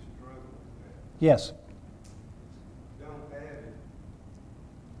really struggle with that. Yes. If you don't have it,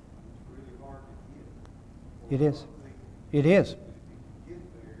 it's really hard to get. It is. It is. If you get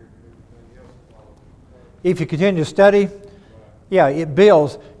there, everything else follows. If you continue to study, yeah, it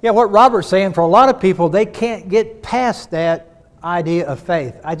builds. Yeah, what Robert's saying, for a lot of people, they can't get past that idea of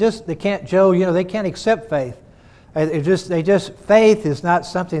faith. They can't, Joe, they can't accept faith. Faith is not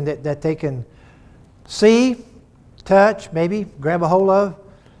something that they can see, touch, maybe grab a hold of,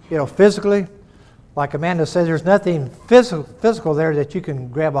 physically. Like Amanda says, there's nothing physical there that you can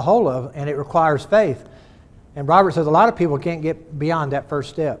grab a hold of, and it requires faith. And Robert says a lot of people can't get beyond that first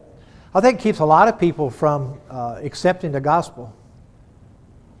step. I think it keeps a lot of people from accepting the gospel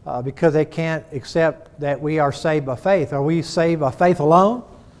because they can't accept that we are saved by faith. Are we saved by faith alone?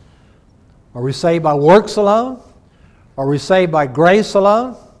 Are we saved by works alone? Are we saved by grace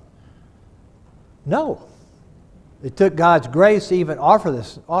alone? No. It took God's grace to even offer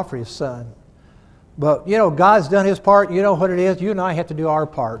His Son. But, God's done His part. You know what it is? You and I have to do our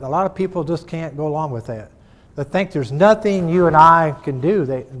part. A lot of people just can't go along with that. They think there's nothing you and I can do.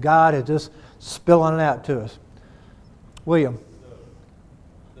 That God is just spilling it out to us. William.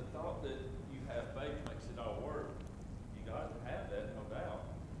 The thought that you have faith makes it all work. You got to have that, no doubt.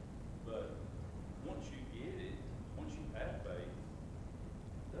 But once you get it, once you have faith,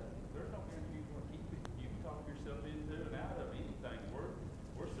 there's no guarantee you're going to keep it. You can talk yourself into and out of anything.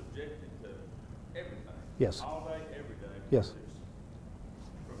 We're subjected to everything. Yes. All day, every day. Yes.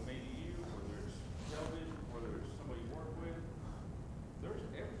 From me to you, whether it's television, whether it's somebody you work with, there's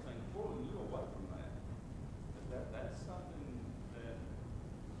everything pulling you away from that. That's something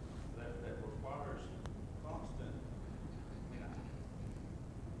that requires constant.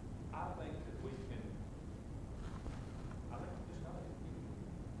 I think that we can. I think we just gotta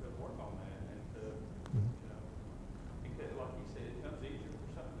to work on that and to, because like you said, it comes easier for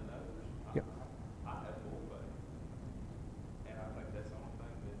some than others. Yep. I have full faith, and I think that's the only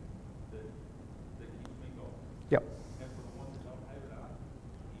thing that keeps me going. Yep. And for the ones that don't have it,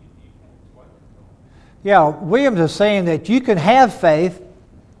 you can't explain it to them. Yeah, Williams is saying that you can have faith,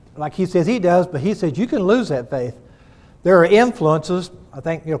 like he says he does, but he says you can lose that faith. There are influences. I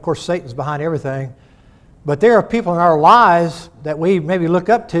think, of course, Satan's behind everything. But there are people in our lives that we maybe look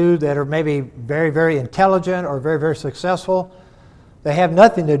up to that are maybe very, very intelligent or very, very successful. They have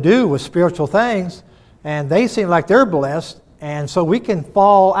nothing to do with spiritual things, and they seem like they're blessed, and so we can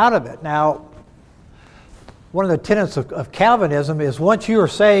fall out of it. Now, one of the tenets of Calvinism is once you are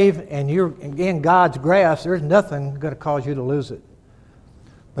saved and you're in God's grasp, there's nothing going to cause you to lose it.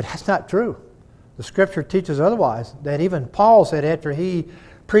 But that's not true. The Scripture teaches otherwise, that even Paul said after he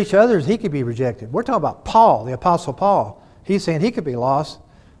preached to others, he could be rejected. We're talking about Paul, the Apostle Paul. He's saying he could be lost.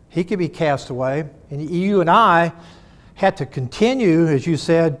 He could be cast away. And you and I had to continue, as you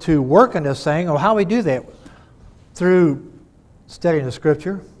said, to work on this thing. Well, how do we do that? Through studying the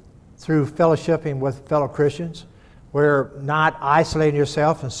Scripture, through fellowshipping with fellow Christians, where not isolating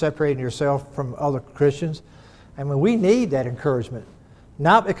yourself and separating yourself from other Christians. I mean, we need that encouragement.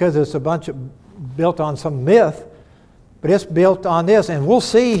 Not because it's a bunch of built on some myth, but it's built on this. And we'll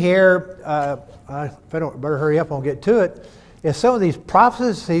see here, if I don't better hurry up and get to it, is some of these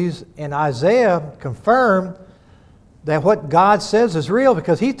prophecies in Isaiah confirm that what God says is real,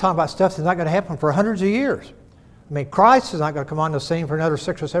 because he's talking about stuff that's not going to happen for hundreds of years. I mean, Christ is not going to come on the scene for another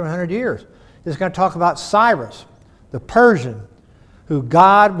 600 or 700 years. He's going to talk about Cyrus, the Persian, who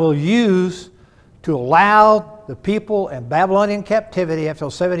God will use to allow the people in Babylonian captivity after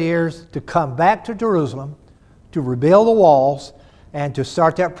those 70 years to come back to Jerusalem, to rebuild the walls, and to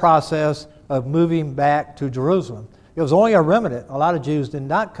start that process of moving back to Jerusalem. It was only a remnant. A lot of Jews did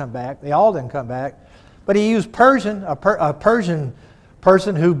not come back. They all didn't come back. But he used a Persian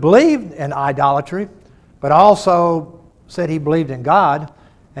person who believed in idolatry, but also said he believed in God.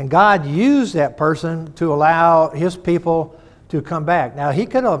 And God used that person to allow his people to come back. Now, he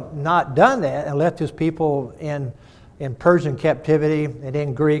could have not done that and left his people in Persian captivity and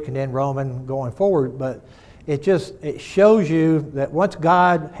in Greek and then Roman going forward. But it shows you that once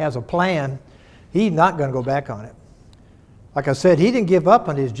God has a plan, he's not going to go back on it. Like I said, he didn't give up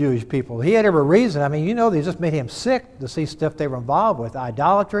on his Jewish people. He had every reason. I mean, you know, they just made him sick to see stuff they were involved with.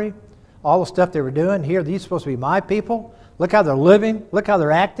 Idolatry, all the stuff they were doing. Here, these are supposed to be my people. Look how they're living. Look how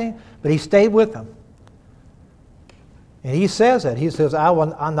they're acting. But he stayed with them. And he says that. He says,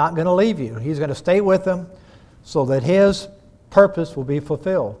 I'm not going to leave you. He's going to stay with them so that his purpose will be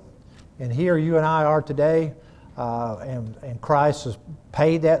fulfilled. And here you and I are today, and Christ has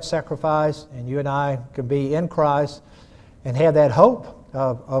paid that sacrifice, and you and I can be in Christ and have that hope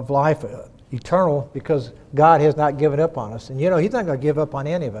of life eternal, because God has not given up on us. And you know, he's not going to give up on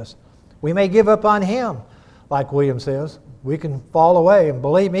any of us. We may give up on him, like William says. We can fall away. And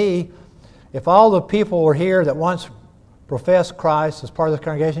believe me, if all the people were here that once professed Christ as part of this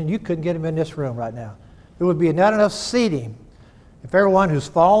congregation, you couldn't get them in this room right now. It would be not enough seating if everyone who's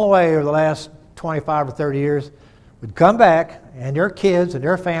fallen away over the last 25 or 30 years would come back, and their kids and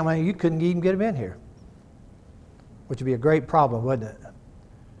their family, you couldn't even get them in here. Which would be a great problem, wouldn't it?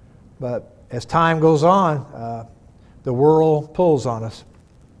 But as time goes on, the world pulls on us.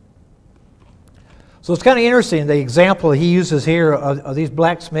 So it's kind of interesting, the example he uses here of these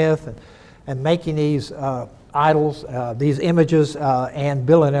blacksmiths and making these idols, these images, and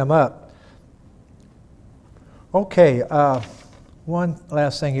building them up. Okay, one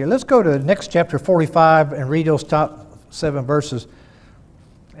last thing here. Let's go to the next chapter 45 and read those top 7 verses.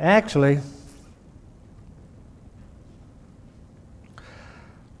 Actually,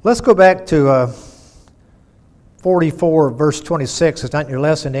 let's go back to 44, verse 26. It's not in your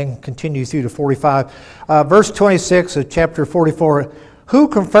lesson, then continue through to 45. Verse 26 of chapter 44. Who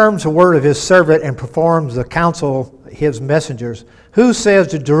confirms the word of his servant and performs the counsel of his messengers? Who says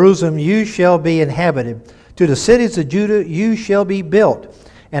to Jerusalem, you shall be inhabited? To the cities of Judah, you shall be built.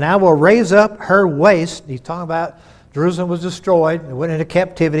 And I will raise up her waste. He's talking about Jerusalem was destroyed and went into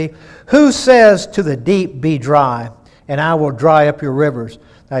captivity. Who says to the deep, be dry? And I will dry up your rivers.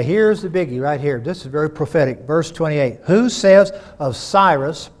 Now here's the biggie right here. This is very prophetic. Verse 28. Who says of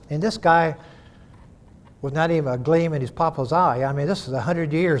Cyrus, and this guy was not even a gleam in his papa's eye. I mean, this is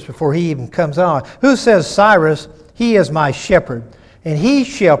 100 years before he even comes on. Who says Cyrus, he is my shepherd, and he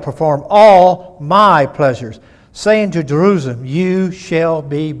shall perform all my pleasures, saying to Jerusalem, you shall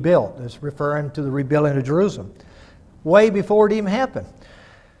be built. It's referring to the rebuilding of Jerusalem. Way before it even happened.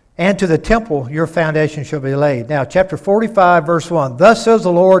 And to the temple your foundation shall be laid. Now, chapter 45, verse 1. Thus says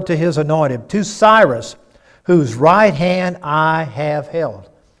the Lord to his anointed, to Cyrus, whose right hand I have held.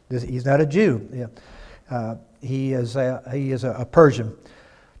 He's not a Jew. He is a Persian.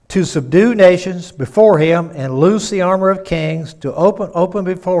 To subdue nations before him and loose the armor of kings, to open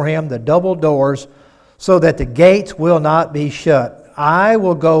before him the double doors, so that the gates will not be shut. I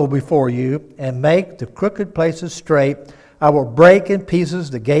will go before you and make the crooked places straight. I will break in pieces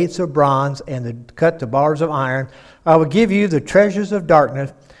the gates of bronze and cut the bars of iron. I will give you the treasures of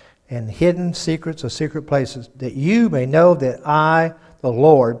darkness and hidden secrets of secret places, that you may know that I, the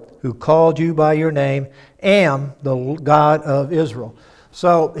Lord, who called you by your name, am the God of Israel.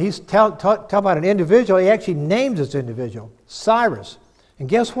 So he's talking about an individual. He actually names this individual, Cyrus. And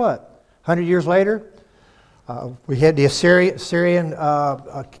guess what? 100 years later, we had the Syrians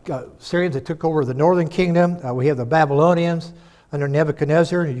that took over the northern kingdom. We have the Babylonians under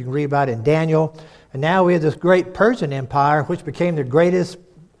Nebuchadnezzar. You can read about it in Daniel. And now we have this great Persian Empire, which became the greatest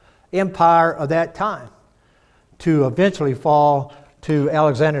empire of that time, to eventually fall to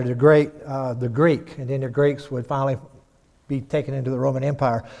Alexander the Great, the Greek. And then the Greeks would finally be taken into the Roman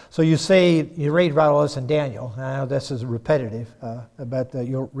Empire. So you read about all this in Daniel. I know this is repetitive, but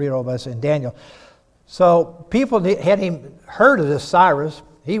you'll read all this in Daniel. So people hadn't even heard of this Cyrus.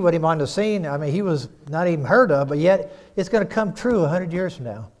 He put him on the scene. I mean, he was not even heard of, but yet it's going to come true 100 years from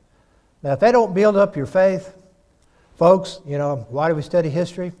now. Now, if they don't build up your faith, folks, why do we study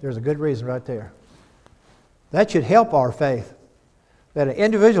history? There's a good reason right there. That should help our faith. That an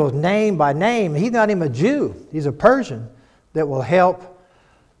individual is named by name. He's not even a Jew. He's a Persian that will help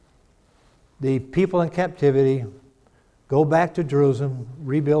the people in captivity go back to Jerusalem,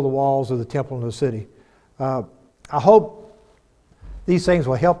 rebuild the walls of the temple and the city. I hope these things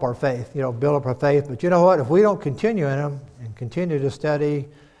will help our faith, build up our faith. But you know what? If we don't continue in them and continue to study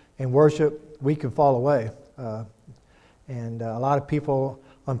and worship, we can fall away. And a lot of people,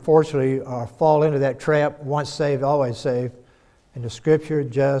 unfortunately, fall into that trap, once saved, always saved. And the Scripture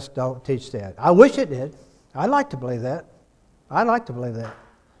just don't teach that. I wish it did. I'd like to believe that.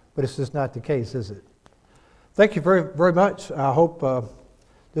 But it's just not the case, is it? Thank you very, very much. I hope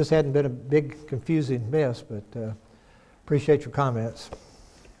this hadn't been a big, confusing mess, but appreciate your comments.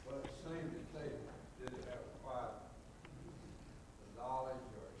 Well, it seemed that they didn't have quite the knowledge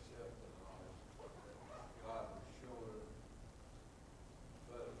or accept the knowledge that God was showing them.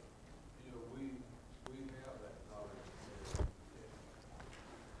 But, we have that knowledge.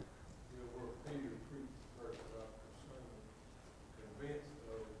 Where Peter preached the first about the sermon, convinced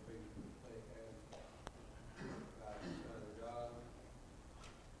those people that they had about the Son of God.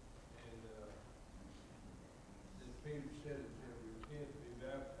 And then Peter said to them, repent and be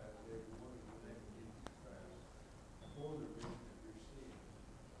baptized, every one in the name of Jesus Christ, for the remission of your sins.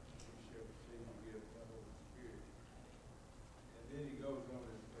 You shall receive the gift of the Holy Spirit. And then he goes on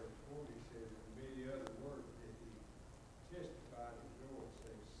in verse 4, he says, and many other words that he testified in joy,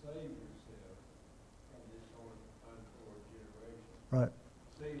 saying, save yourself from this untoward generation. Right.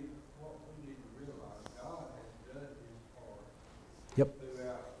 See, what we need to realize, God has done his part Yep.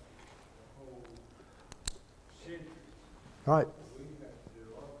 throughout the whole century. Right. We have to do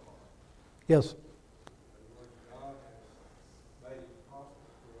our part. Yes. And when God has made it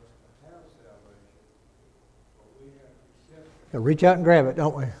possible for us to have salvation, but we have to accept it. Reach out and grab it,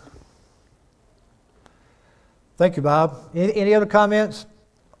 don't we? Thank you, Bob. Any other comments?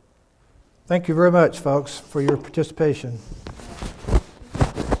 Thank you very much, folks, for your participation.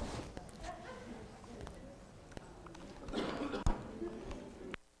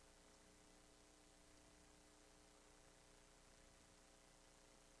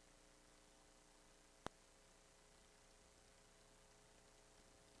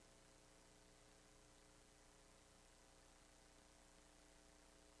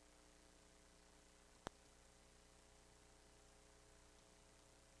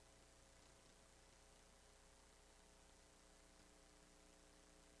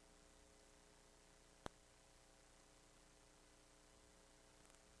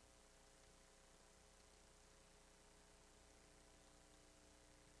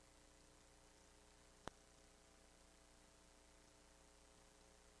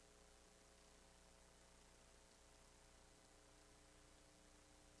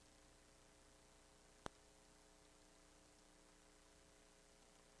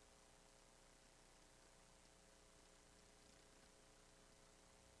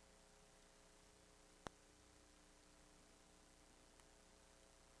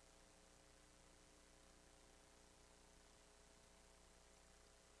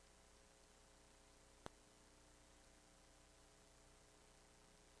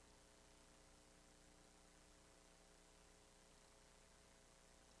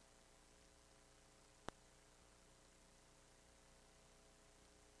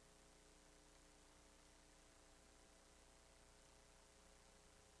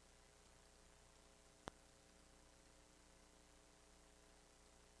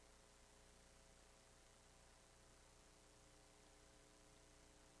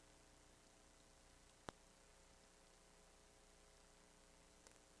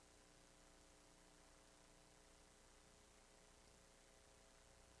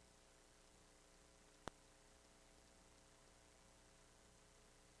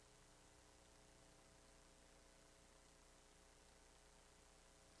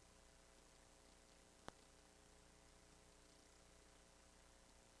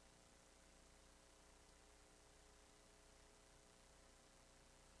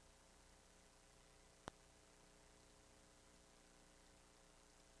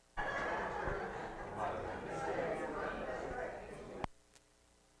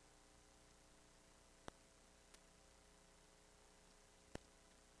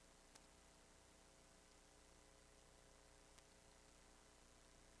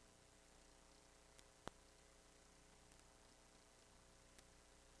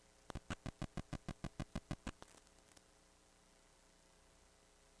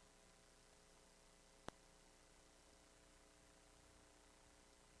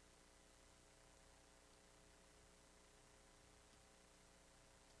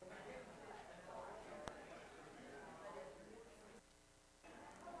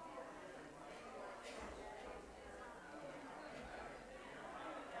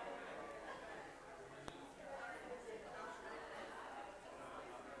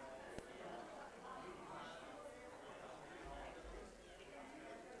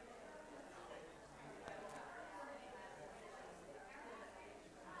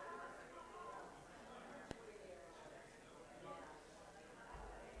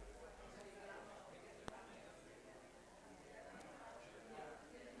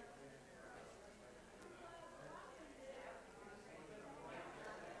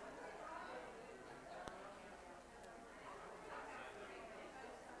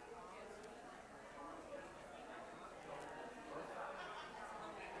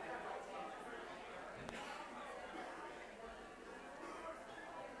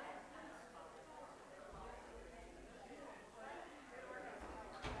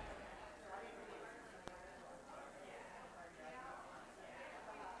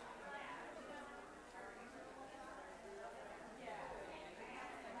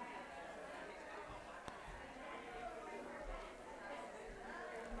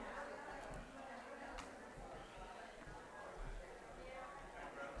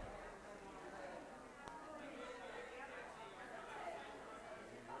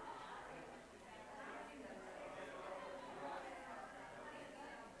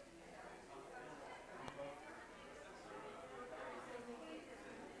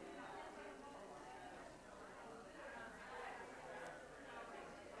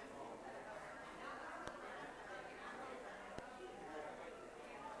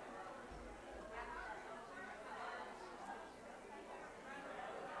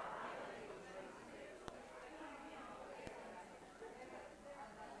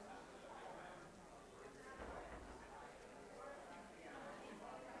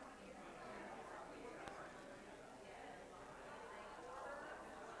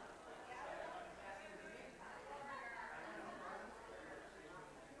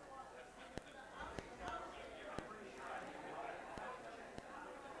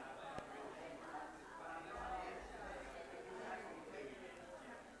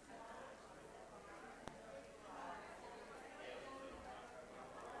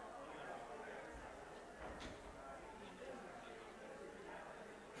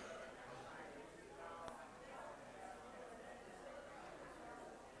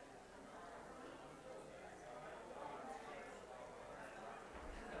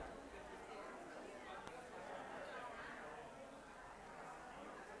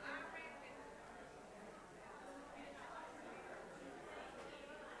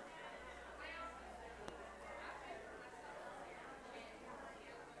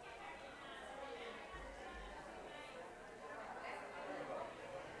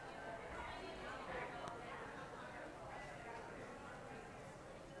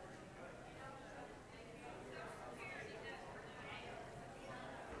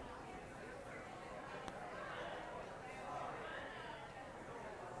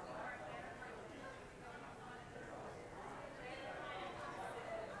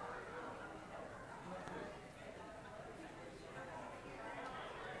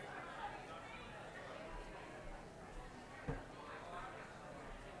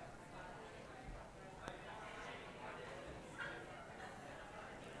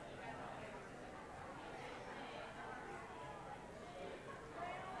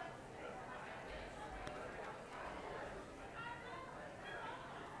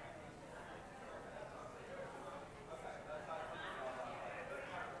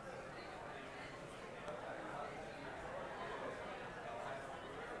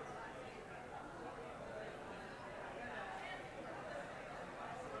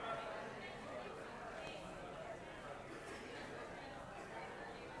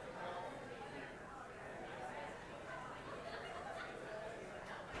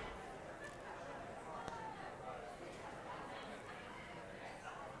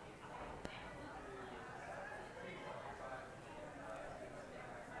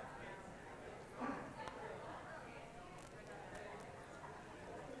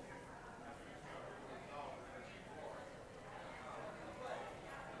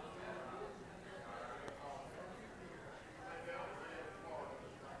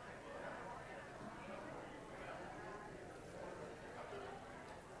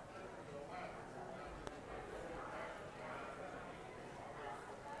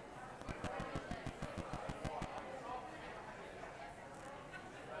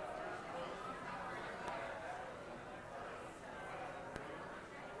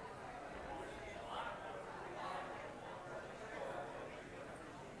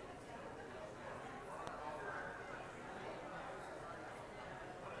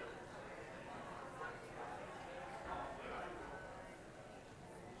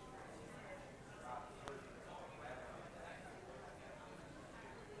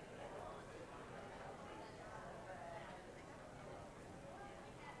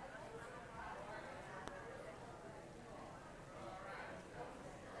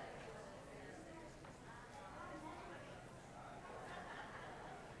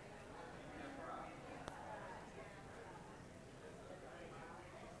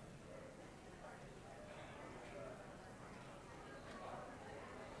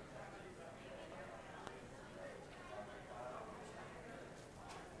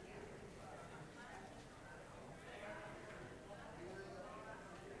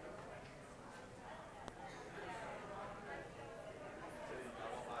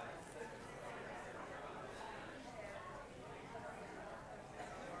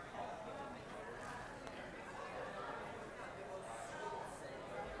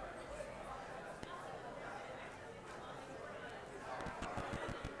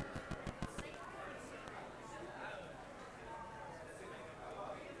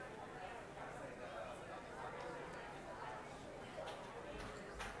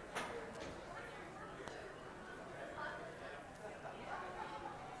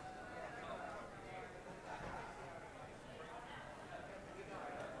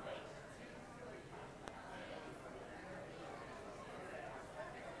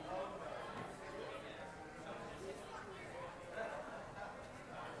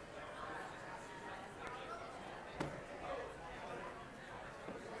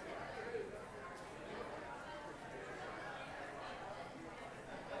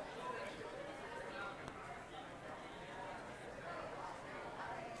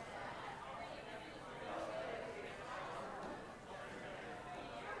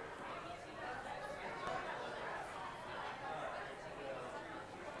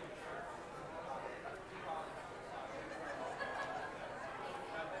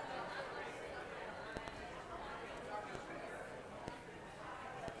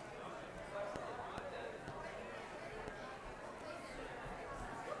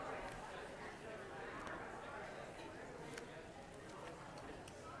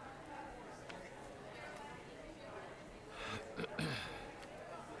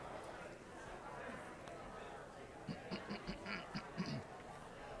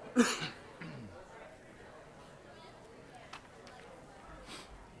 Good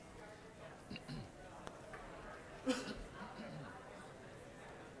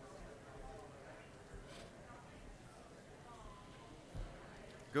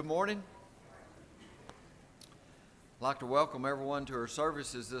morning. I'd like to welcome everyone to our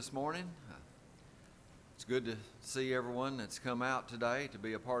services this morning. It's good to see everyone that's come out today to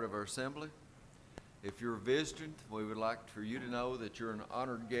be a part of our assembly. If you're visiting, we would like for you to know that you're an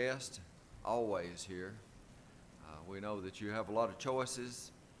honored guest always here. We know that you have a lot of choices,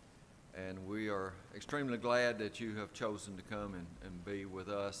 and we are extremely glad that you have chosen to come and be with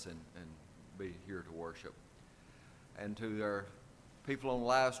us and be here to worship. And to our people on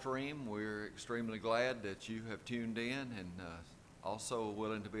live stream, we're extremely glad that you have tuned in and also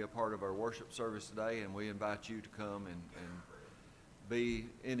willing to be a part of our worship service today, and we invite you to come and be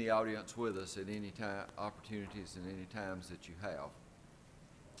in the audience with us at any time, opportunities and any times that you have.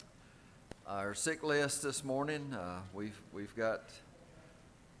 Our sick list this morning, we've got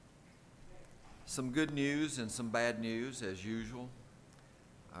some good news and some bad news as usual.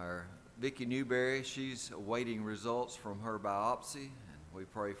 Our Vicki Newberry, she's awaiting results from her biopsy, and we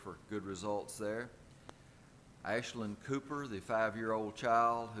pray for good results there. Ashlyn Cooper, the 5-year-old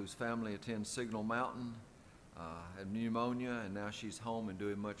child whose family attends Signal Mountain, had pneumonia, and now she's home and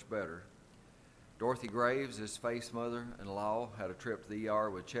doing much better. Dorothy Graves, his Faith's mother-in-law, had a trip to the ER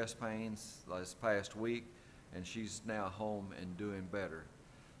with chest pains last past week, and she's now home and doing better.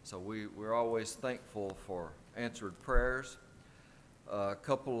 So we're always thankful for answered prayers. A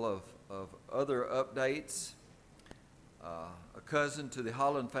couple of other updates. A cousin to the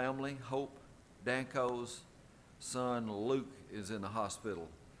Holland family, Hope Danko's son Luke, is in the hospital.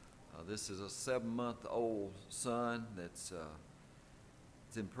 This is a 7-month-old son that's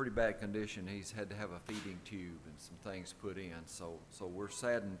it's in pretty bad condition. He's had to have a feeding tube and some things put in, so we're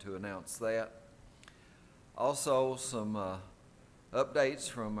saddened to announce that. Also, some updates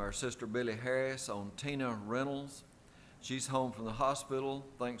from our sister Billy Harris on Tina Reynolds. She's home from the hospital.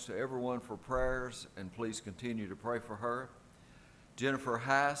 Thanks to everyone for prayers, and please continue to pray for her. Jennifer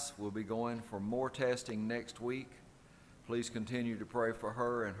Heiss will be going for more testing next week. Please continue to pray for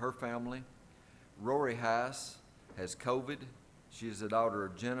her and her family. Rory Heiss has COVID. She is the daughter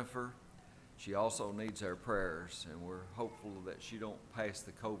of Jennifer. She also needs our prayers, and we're hopeful that she don't pass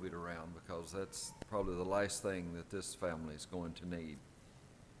the COVID around, because that's probably the last thing that this family is going to need.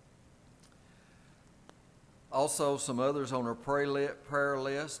 Also, some others on our prayer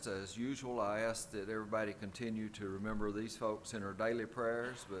list. As usual, I ask that everybody continue to remember these folks in our daily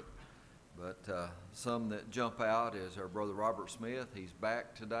prayers, but some that jump out is our brother Robert Smith. He's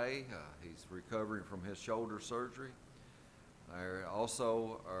back today. He's recovering from his shoulder surgery.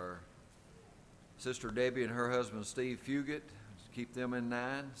 Also, our sister Debbie and her husband Steve Fugit, keep them in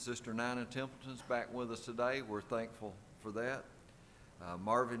mind. Sister Nina Templeton's back with us today. We're thankful for that.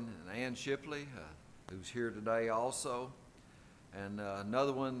 Marvin and Ann Shipley, who's here today also. And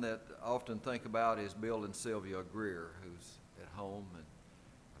another one that I often think about is Bill and Sylvia Greer, who's at home, and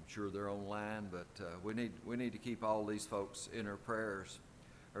I'm sure they're online, but we need to keep all these folks in our prayers.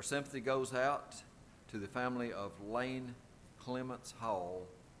 Our sympathy goes out to the family of Lane Clements Hall,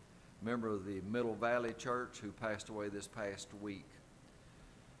 member of the Middle Valley Church, who passed away this past week.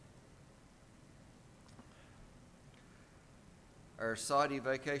 Our Saudi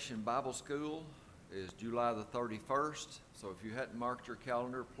Vacation Bible School is July the 31st, so if you hadn't marked your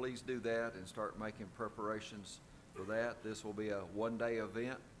calendar, please do that and start making preparations for that. This will be a one-day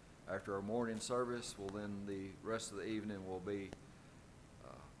event. After our morning service, then the rest of the evening will be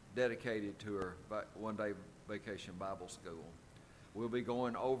dedicated to our one-day vacation Bible school. We'll be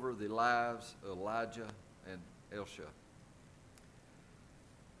going over the lives of Elijah and Elisha.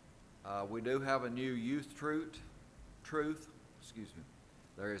 We do have a new youth truth.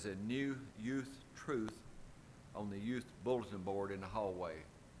 There is a new youth truth on the youth bulletin board in the hallway,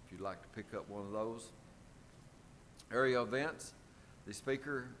 if you'd like to pick up one of those. Area events. The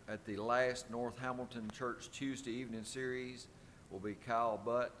speaker at the last North Hamilton Church Tuesday evening series will be Kyle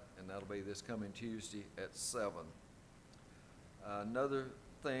Butt, and that'll be this coming Tuesday at 7. Another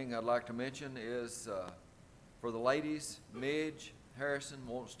thing I'd like to mention is for the ladies, Midge Harrison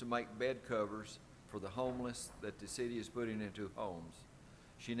wants to make bed covers for the homeless that the city is putting into homes.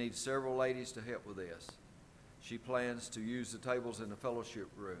 She needs several ladies to help with this. She plans to use the tables in the fellowship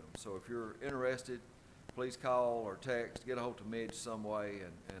room. So if you're interested, please call or text, get a hold of Midge some way,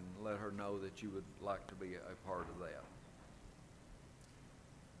 and let her know that you would like to be a part of that.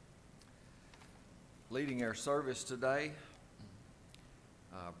 Leading our service today,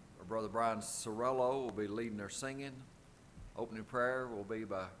 our brother Brian Sorello will be leading our singing. Opening prayer will be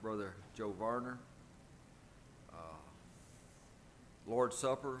by Brother Joe Varner. Lord's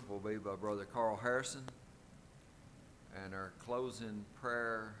Supper will be by Brother Carl Harrison. And our closing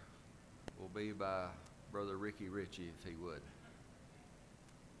prayer will be by Brother Ricky Ritchie, if he would.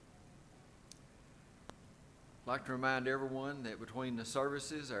 I'd like to remind everyone that between the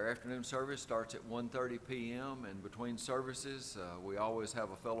services, our afternoon service starts at 1:30 p.m. and between services, we always have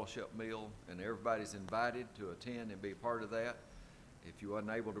a fellowship meal, and everybody's invited to attend and be part of that. If you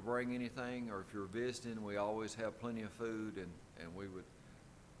wasn't able to bring anything, or if you're visiting, we always have plenty of food, and we would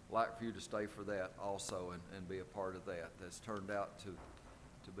like for you to stay for that also and be a part of that. That's turned out to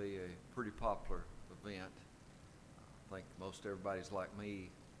be a pretty popular event. I think most everybody's like me.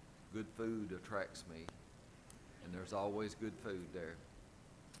 Good food attracts me, and there's always good food there.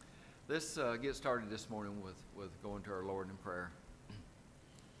 Let's get started this morning with going to our Lord in prayer.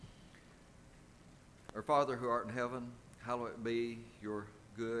 Our Father who art in heaven, hallowed be your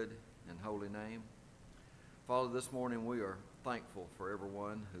good and holy name. Father, this morning we are thankful for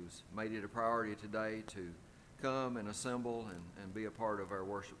everyone who's made it a priority today to come and assemble and be a part of our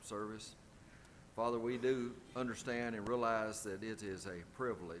worship service. Father, we do understand and realize that it is a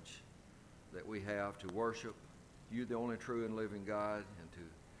privilege that we have to worship you, the only true and living God, and to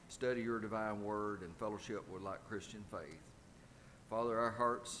study your divine word and fellowship with like Christian faith. Father, our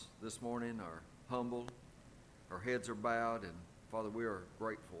hearts this morning are humbled, our heads are bowed, and Father, we are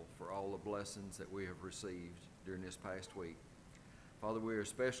grateful for all the blessings that we have received during this past week. Father, we are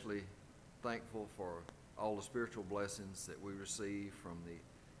especially thankful for all the spiritual blessings that we receive from the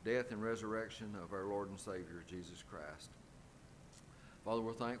death and resurrection of our Lord and Savior, Jesus Christ. Father,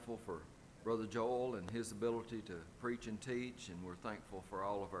 we're thankful for Brother Joel and his ability to preach and teach, and we're thankful for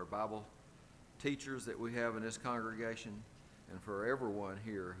all of our Bible teachers that we have in this congregation, and for everyone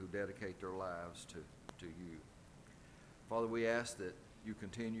here who dedicate their lives to you. Father, we ask that you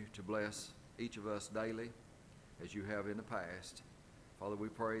continue to bless each of us daily as you have in the past. Father, we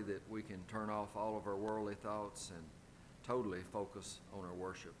pray that we can turn off all of our worldly thoughts and totally focus on our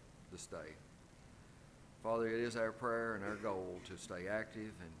worship this day. Father, it is our prayer and our goal to stay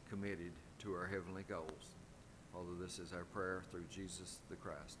active and committed to our heavenly goals. Father, this is our prayer through Jesus the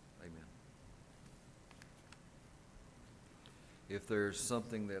Christ. Amen. If there's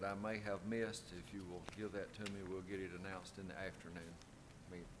something that I may have missed, if you will give that to me, we'll get it announced in the afternoon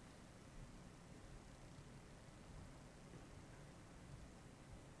meeting.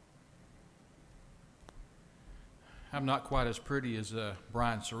 I'm not quite as pretty as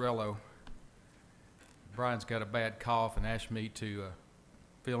Brian Sorello. Brian's got a bad cough and asked me to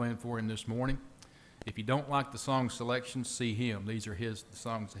fill in for him this morning. If you don't like the song selections, see him. These are the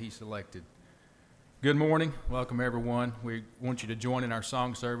songs that he selected. Good morning. Welcome, everyone. We want you to join in our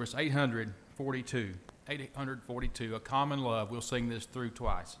song service, 842, A Common Love. We'll sing this through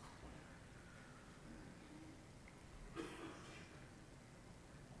twice.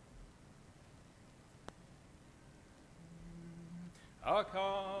 A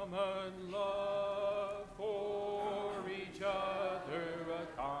common love for each other, a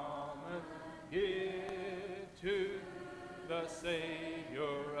common gift to the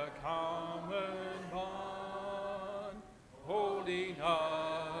Savior, a common bond, holding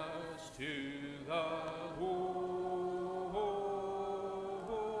us to the Lord,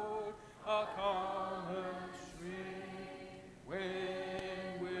 a common strength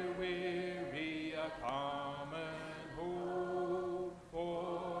when we're weary, a common hope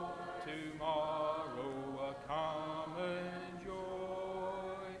for tomorrow, a common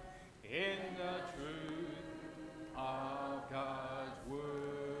joy in the truth of God's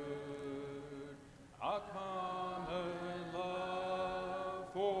word, a common love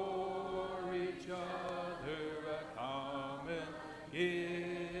for each other, a common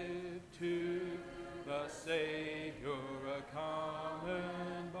gift to the Savior, a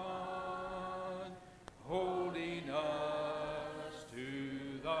common bond, holding us to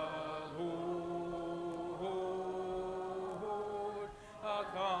the Lord, a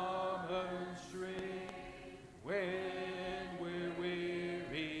common strength when we're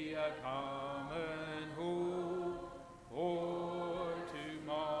weary, a common hope for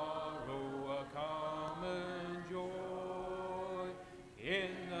tomorrow, a common joy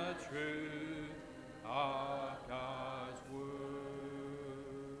in the truth of God's word.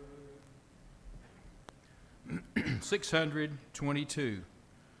 622,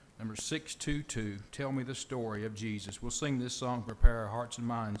 number 622, Tell Me the Story of Jesus. We'll sing this song, prepare our hearts and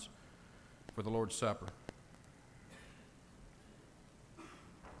minds for the Lord's Supper.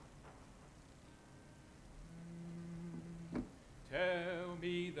 Tell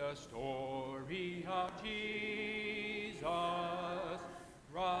me the story of Jesus.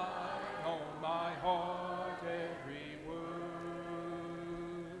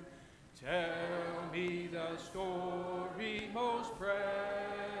 Tell me the story most precious,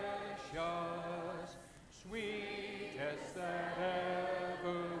 sweetest that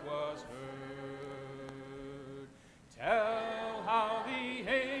ever was heard. Tell how the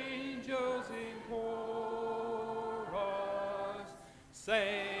angels in chorus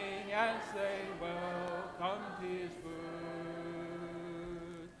sang as they welcomed his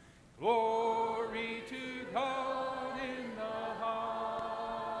birth. Glory to God in the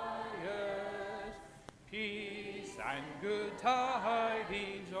highest, peace and good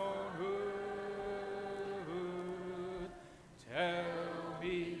tidings on earth. Tell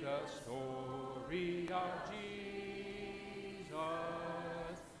me the story of Jesus,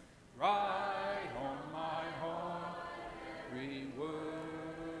 write on my heart every word.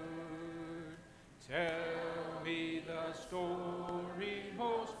 Tell me the story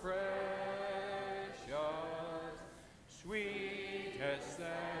most precious, sweetest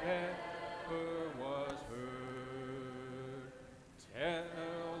that ever was heard.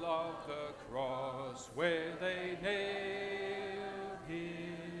 Tell of the cross where they nailed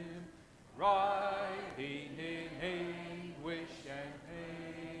him, writhing in anguish and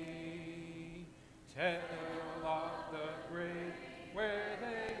pain. Tell of the grave where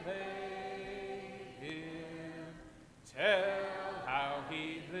they laid him. Tell how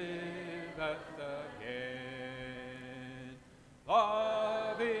he liveth again.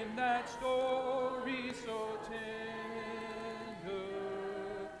 Love in that story so tender,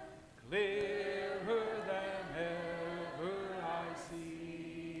 clearer than ever I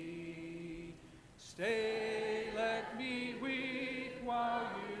see. Stay, let me weep while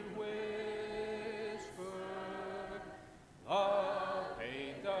you whisper, love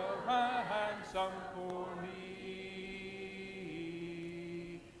paid the ransom for me.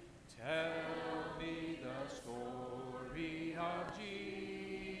 Tell me the story of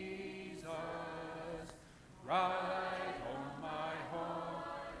Jesus, write on my heart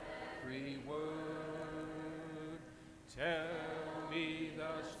every word. Tell me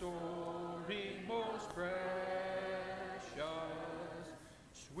the story most precious,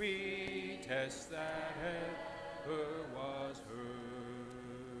 sweetest that ever was heard.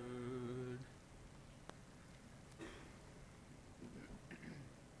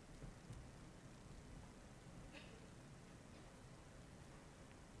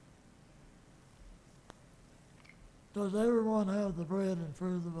 Does everyone have the bread and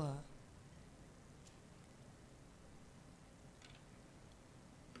fruit of the vine?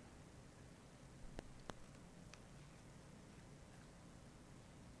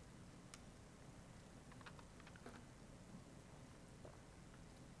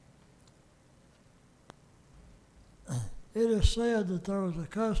 It is said that there was a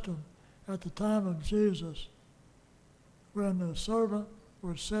custom at the time of Jesus when the servant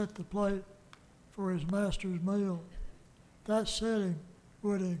would set the plate for his master's meal. That setting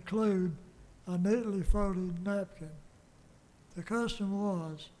would include a neatly folded napkin. The custom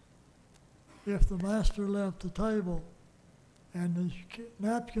was, if the master left the table and the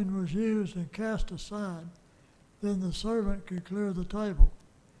napkin was used and cast aside, then the servant could clear the table.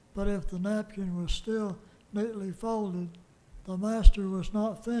 But if the napkin was still neatly folded, the master was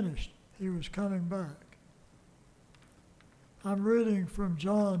not finished. He was coming back. I'm reading from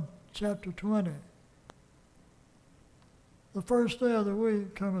John chapter 20. The first day of the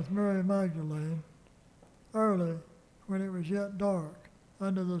week cometh Mary Magdalene, early, when it was yet dark,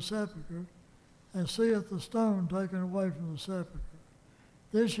 unto the sepulchre, and seeth the stone taken away from the sepulchre.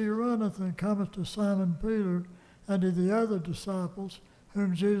 Then she runneth and cometh to Simon Peter and to the other disciples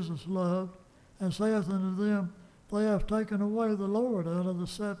whom Jesus loved, and saith unto them, They have taken away the Lord out of the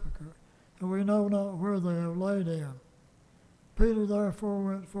sepulchre, and we know not where they have laid him. Peter therefore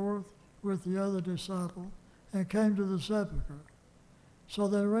went forth with the other disciple, and came to the sepulchre. So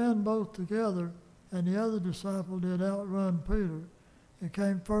they ran both together, and the other disciple did outrun Peter, and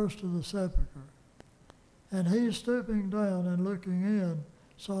came first to the sepulchre. And he, stooping down and looking in,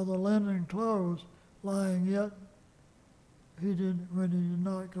 saw the linen clothes lying, yet when he did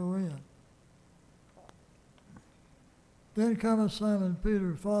not go in. Then cometh Simon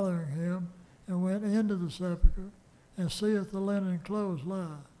Peter following him, and went into the sepulchre, and seeth the linen clothes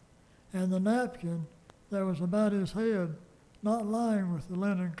lie, and the napkin that was about his head, not lying with the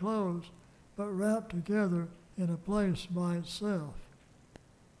linen clothes, but wrapped together in a place by itself.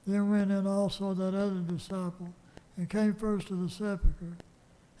 Then went in also that other disciple, and came first to the sepulchre,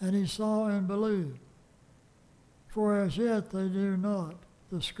 and he saw and believed. For as yet they knew not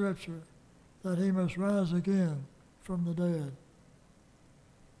the scripture, that he must rise again from the dead.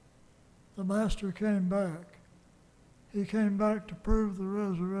 The Master came back. He came back to prove the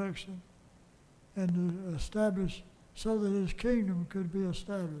resurrection and to establish so that his kingdom could be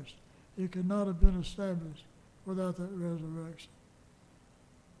established. It could not have been established without that resurrection.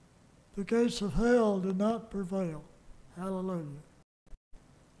 The gates of hell did not prevail. Hallelujah.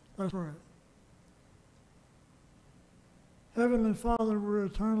 Let's pray. Heavenly Father, we're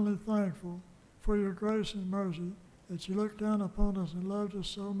eternally thankful for your grace and mercy, that you looked down upon us and loved us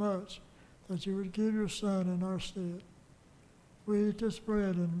so much that you would give your Son in our stead. We eat this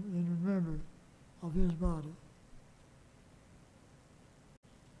bread in remembrance of his body.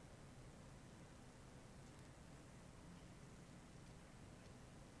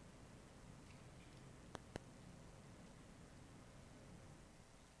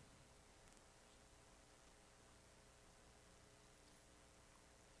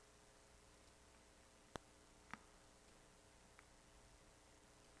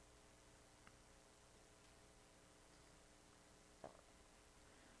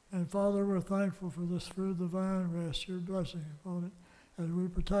 And Father, we're thankful for this fruit of the vine. Rest your blessing upon it as we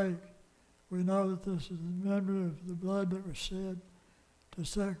partake. We know that this is the memory of the blood that was shed to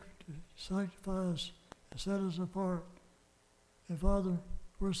sanctify us and set us apart. And Father,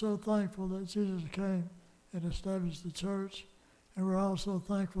 we're so thankful that Jesus came and established the church, and we're also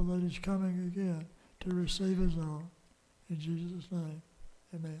thankful that he's coming again to receive his own. In Jesus' name,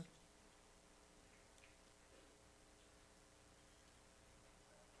 amen.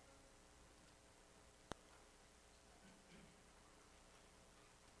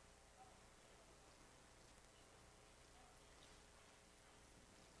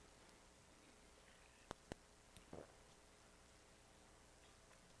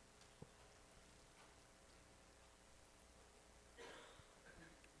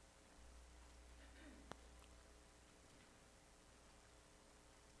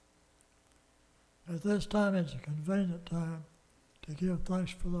 At this time, it's a convenient time to give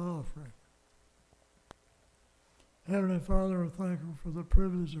thanks for the offering. Heavenly Father, we're thankful for the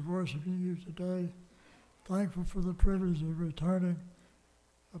privilege of worshiping you today. Thankful for the privilege of returning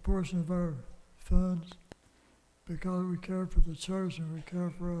a portion of our funds because we care for the church and we care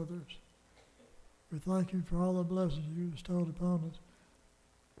for others. We thank you for all the blessings you bestowed upon us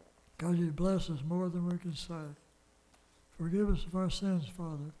because you bless us more than we can say. Forgive us of our sins,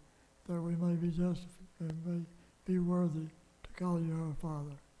 Father, that we may be justified and may be worthy to call you our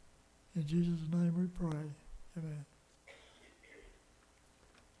Father. In Jesus' name we pray. Amen.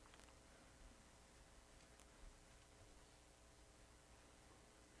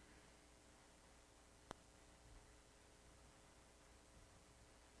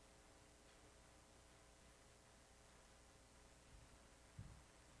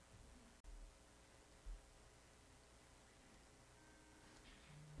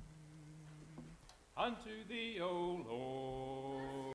 Unto thee, O Lord.